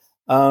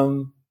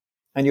 And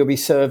you'll be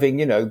serving,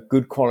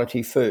 good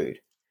quality food.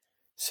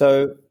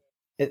 So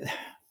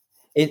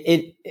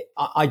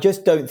I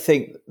just don't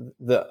think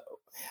that,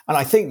 and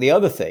I think the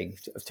other thing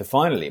to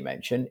finally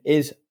mention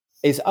is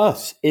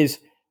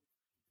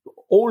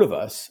all of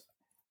us,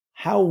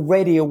 how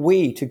ready are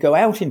we to go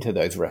out into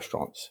those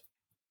restaurants?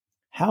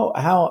 I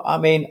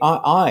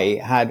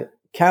had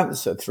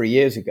cancer 3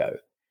 years ago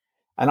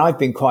and I've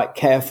been quite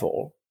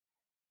careful.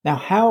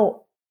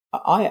 Now,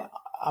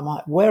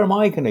 where am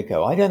I going to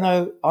go? I don't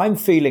know. I'm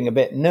feeling a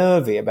bit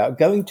nervy about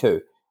going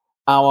to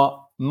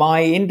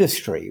my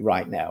industry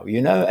right now,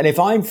 and if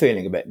I'm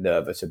feeling a bit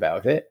nervous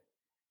about it,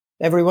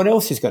 everyone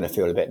else is going to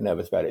feel a bit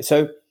nervous about it.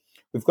 So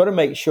we've got to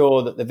make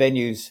sure that the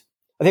venues,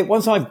 I think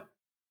once I've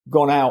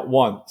gone out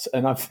once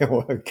and I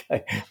feel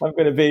okay, I'm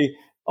going to be,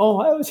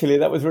 actually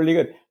that was really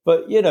good.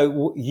 But,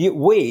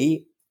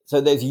 so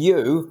there's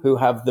you who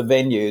have the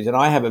venues and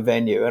I have a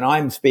venue and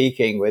I'm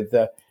speaking with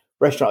the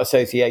Restaurant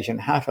Association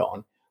hat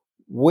on.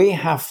 We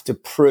have to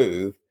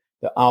prove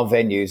that our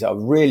venues are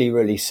really,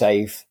 really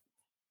safe.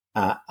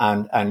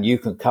 And you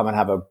can come and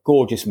have a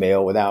gorgeous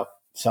meal without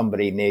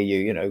somebody near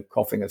you,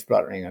 coughing and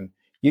spluttering. And,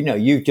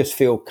 you just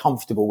feel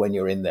comfortable when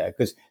you're in there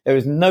because there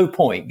is no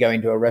point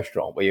going to a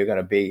restaurant where you're going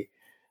to be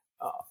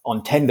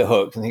on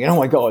tenterhooks and thinking, oh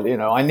my God,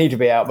 I need to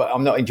be out, but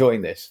I'm not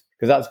enjoying this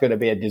because that's going to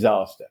be a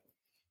disaster.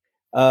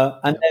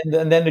 And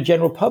then the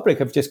general public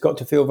have just got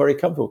to feel very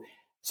comfortable.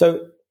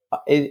 So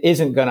it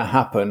isn't going to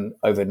happen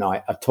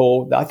overnight at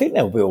all. I think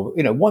there'll be,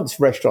 once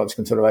restaurants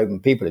can sort of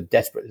open, people are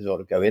desperate to sort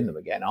of go in them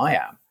again. I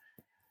am.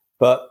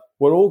 But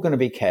we're all going to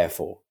be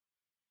careful.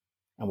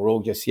 And we're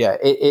all just,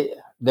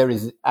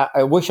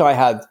 I wish I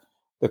had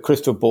the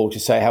crystal ball to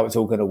say how it's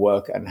all going to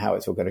work and how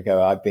it's all going to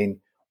go. I've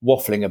been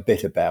waffling a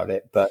bit about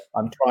it, but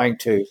I'm trying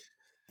to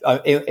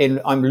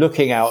I'm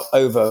looking out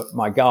over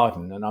my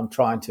garden and I'm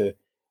trying to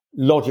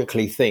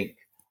logically think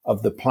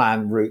of the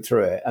planned route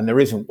through it. And there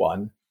isn't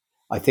one.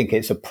 I think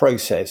it's a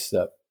process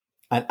that,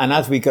 and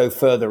as we go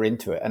further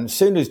into it, and as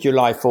soon as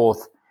July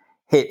 4th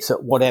hits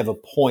at whatever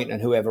point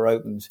and whoever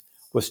opens,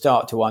 we'll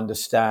start to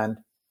understand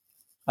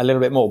a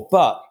little bit more.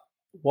 But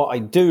what I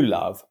do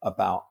love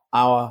about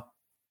our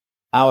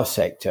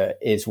sector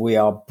is we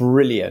are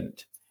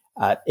brilliant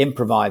at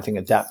improvising,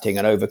 adapting,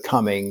 and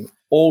overcoming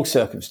all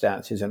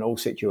circumstances and all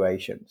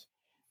situations.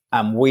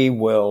 And we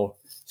will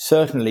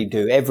certainly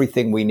do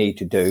everything we need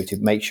to do to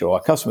make sure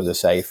our customers are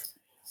safe.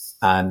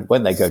 And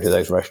when they go to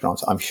those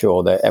restaurants, I'm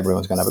sure that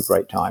everyone's going to have a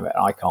great time. And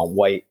I can't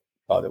wait,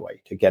 by the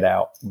way, to get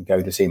out and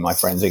go to see my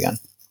friends again.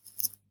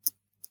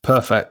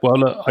 Perfect. Well,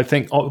 look, I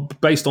think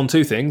based on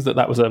two things,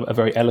 that was a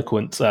very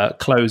eloquent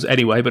close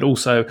anyway, but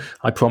also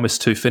I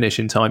promised to finish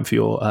in time for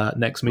your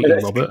next meeting,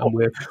 Robert, and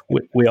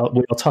we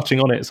are touching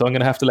on it, so I'm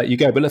going to have to let you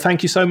go. But look,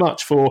 thank you so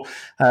much for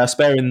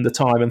sparing the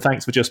time, and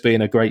thanks for just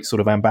being a great sort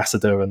of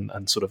ambassador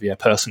and sort of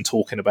person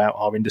talking about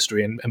our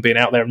industry and being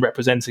out there and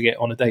representing it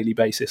on a daily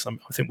basis. I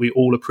think we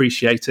all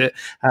appreciate it,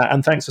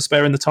 and thanks for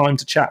sparing the time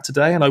to chat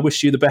today, and I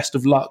wish you the best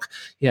of luck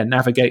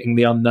navigating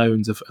the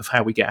unknowns of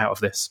how we get out of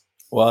this.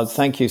 Well,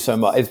 thank you so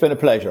much. It's been a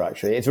pleasure,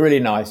 actually. It's really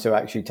nice to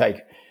actually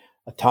take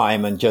a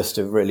time and just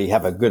to really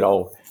have a good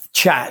old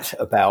chat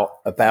about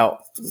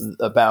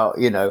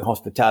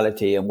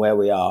hospitality and where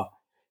we are.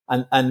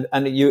 And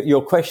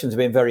your questions have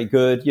been very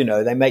good.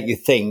 They make you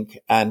think,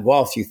 and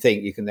whilst you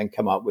think, you can then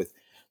come up with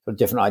sort of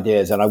different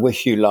ideas. And I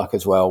wish you luck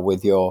as well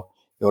with your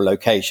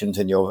locations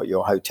and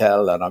your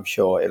hotel, and I'm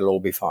sure it'll all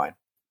be fine.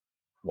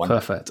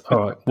 Wonderful. Perfect. All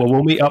right. Well,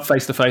 we'll meet up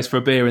face to face for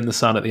a beer in the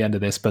sun at the end of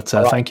this. But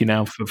right. Thank you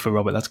now for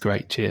Robert. That's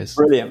great. Cheers.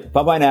 Brilliant.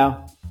 Bye-bye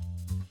now.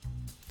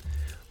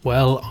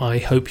 Well, I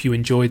hope you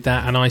enjoyed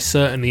that, and I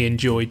certainly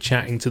enjoyed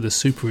chatting to the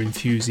super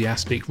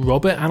enthusiastic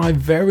Robert, and I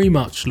very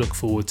much look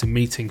forward to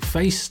meeting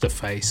face to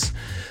face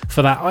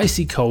for that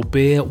icy cold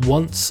beer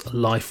once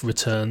life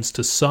returns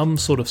to some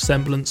sort of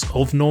semblance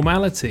of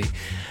normality.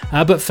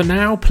 But for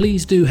now,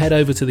 please do head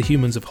over to the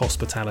Humans of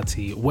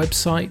Hospitality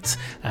website,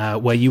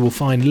 where you will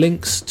find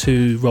links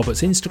to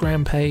Robert's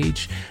Instagram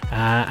page,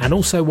 and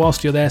also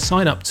whilst you're there,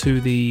 sign up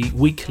to the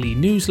weekly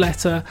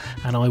newsletter,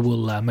 and I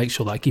will make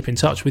sure that I keep in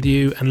touch with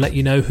you and let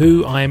you know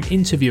who I am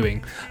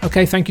interviewing.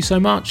 Okay, thank you so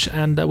much,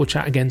 and we'll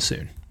chat again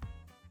soon.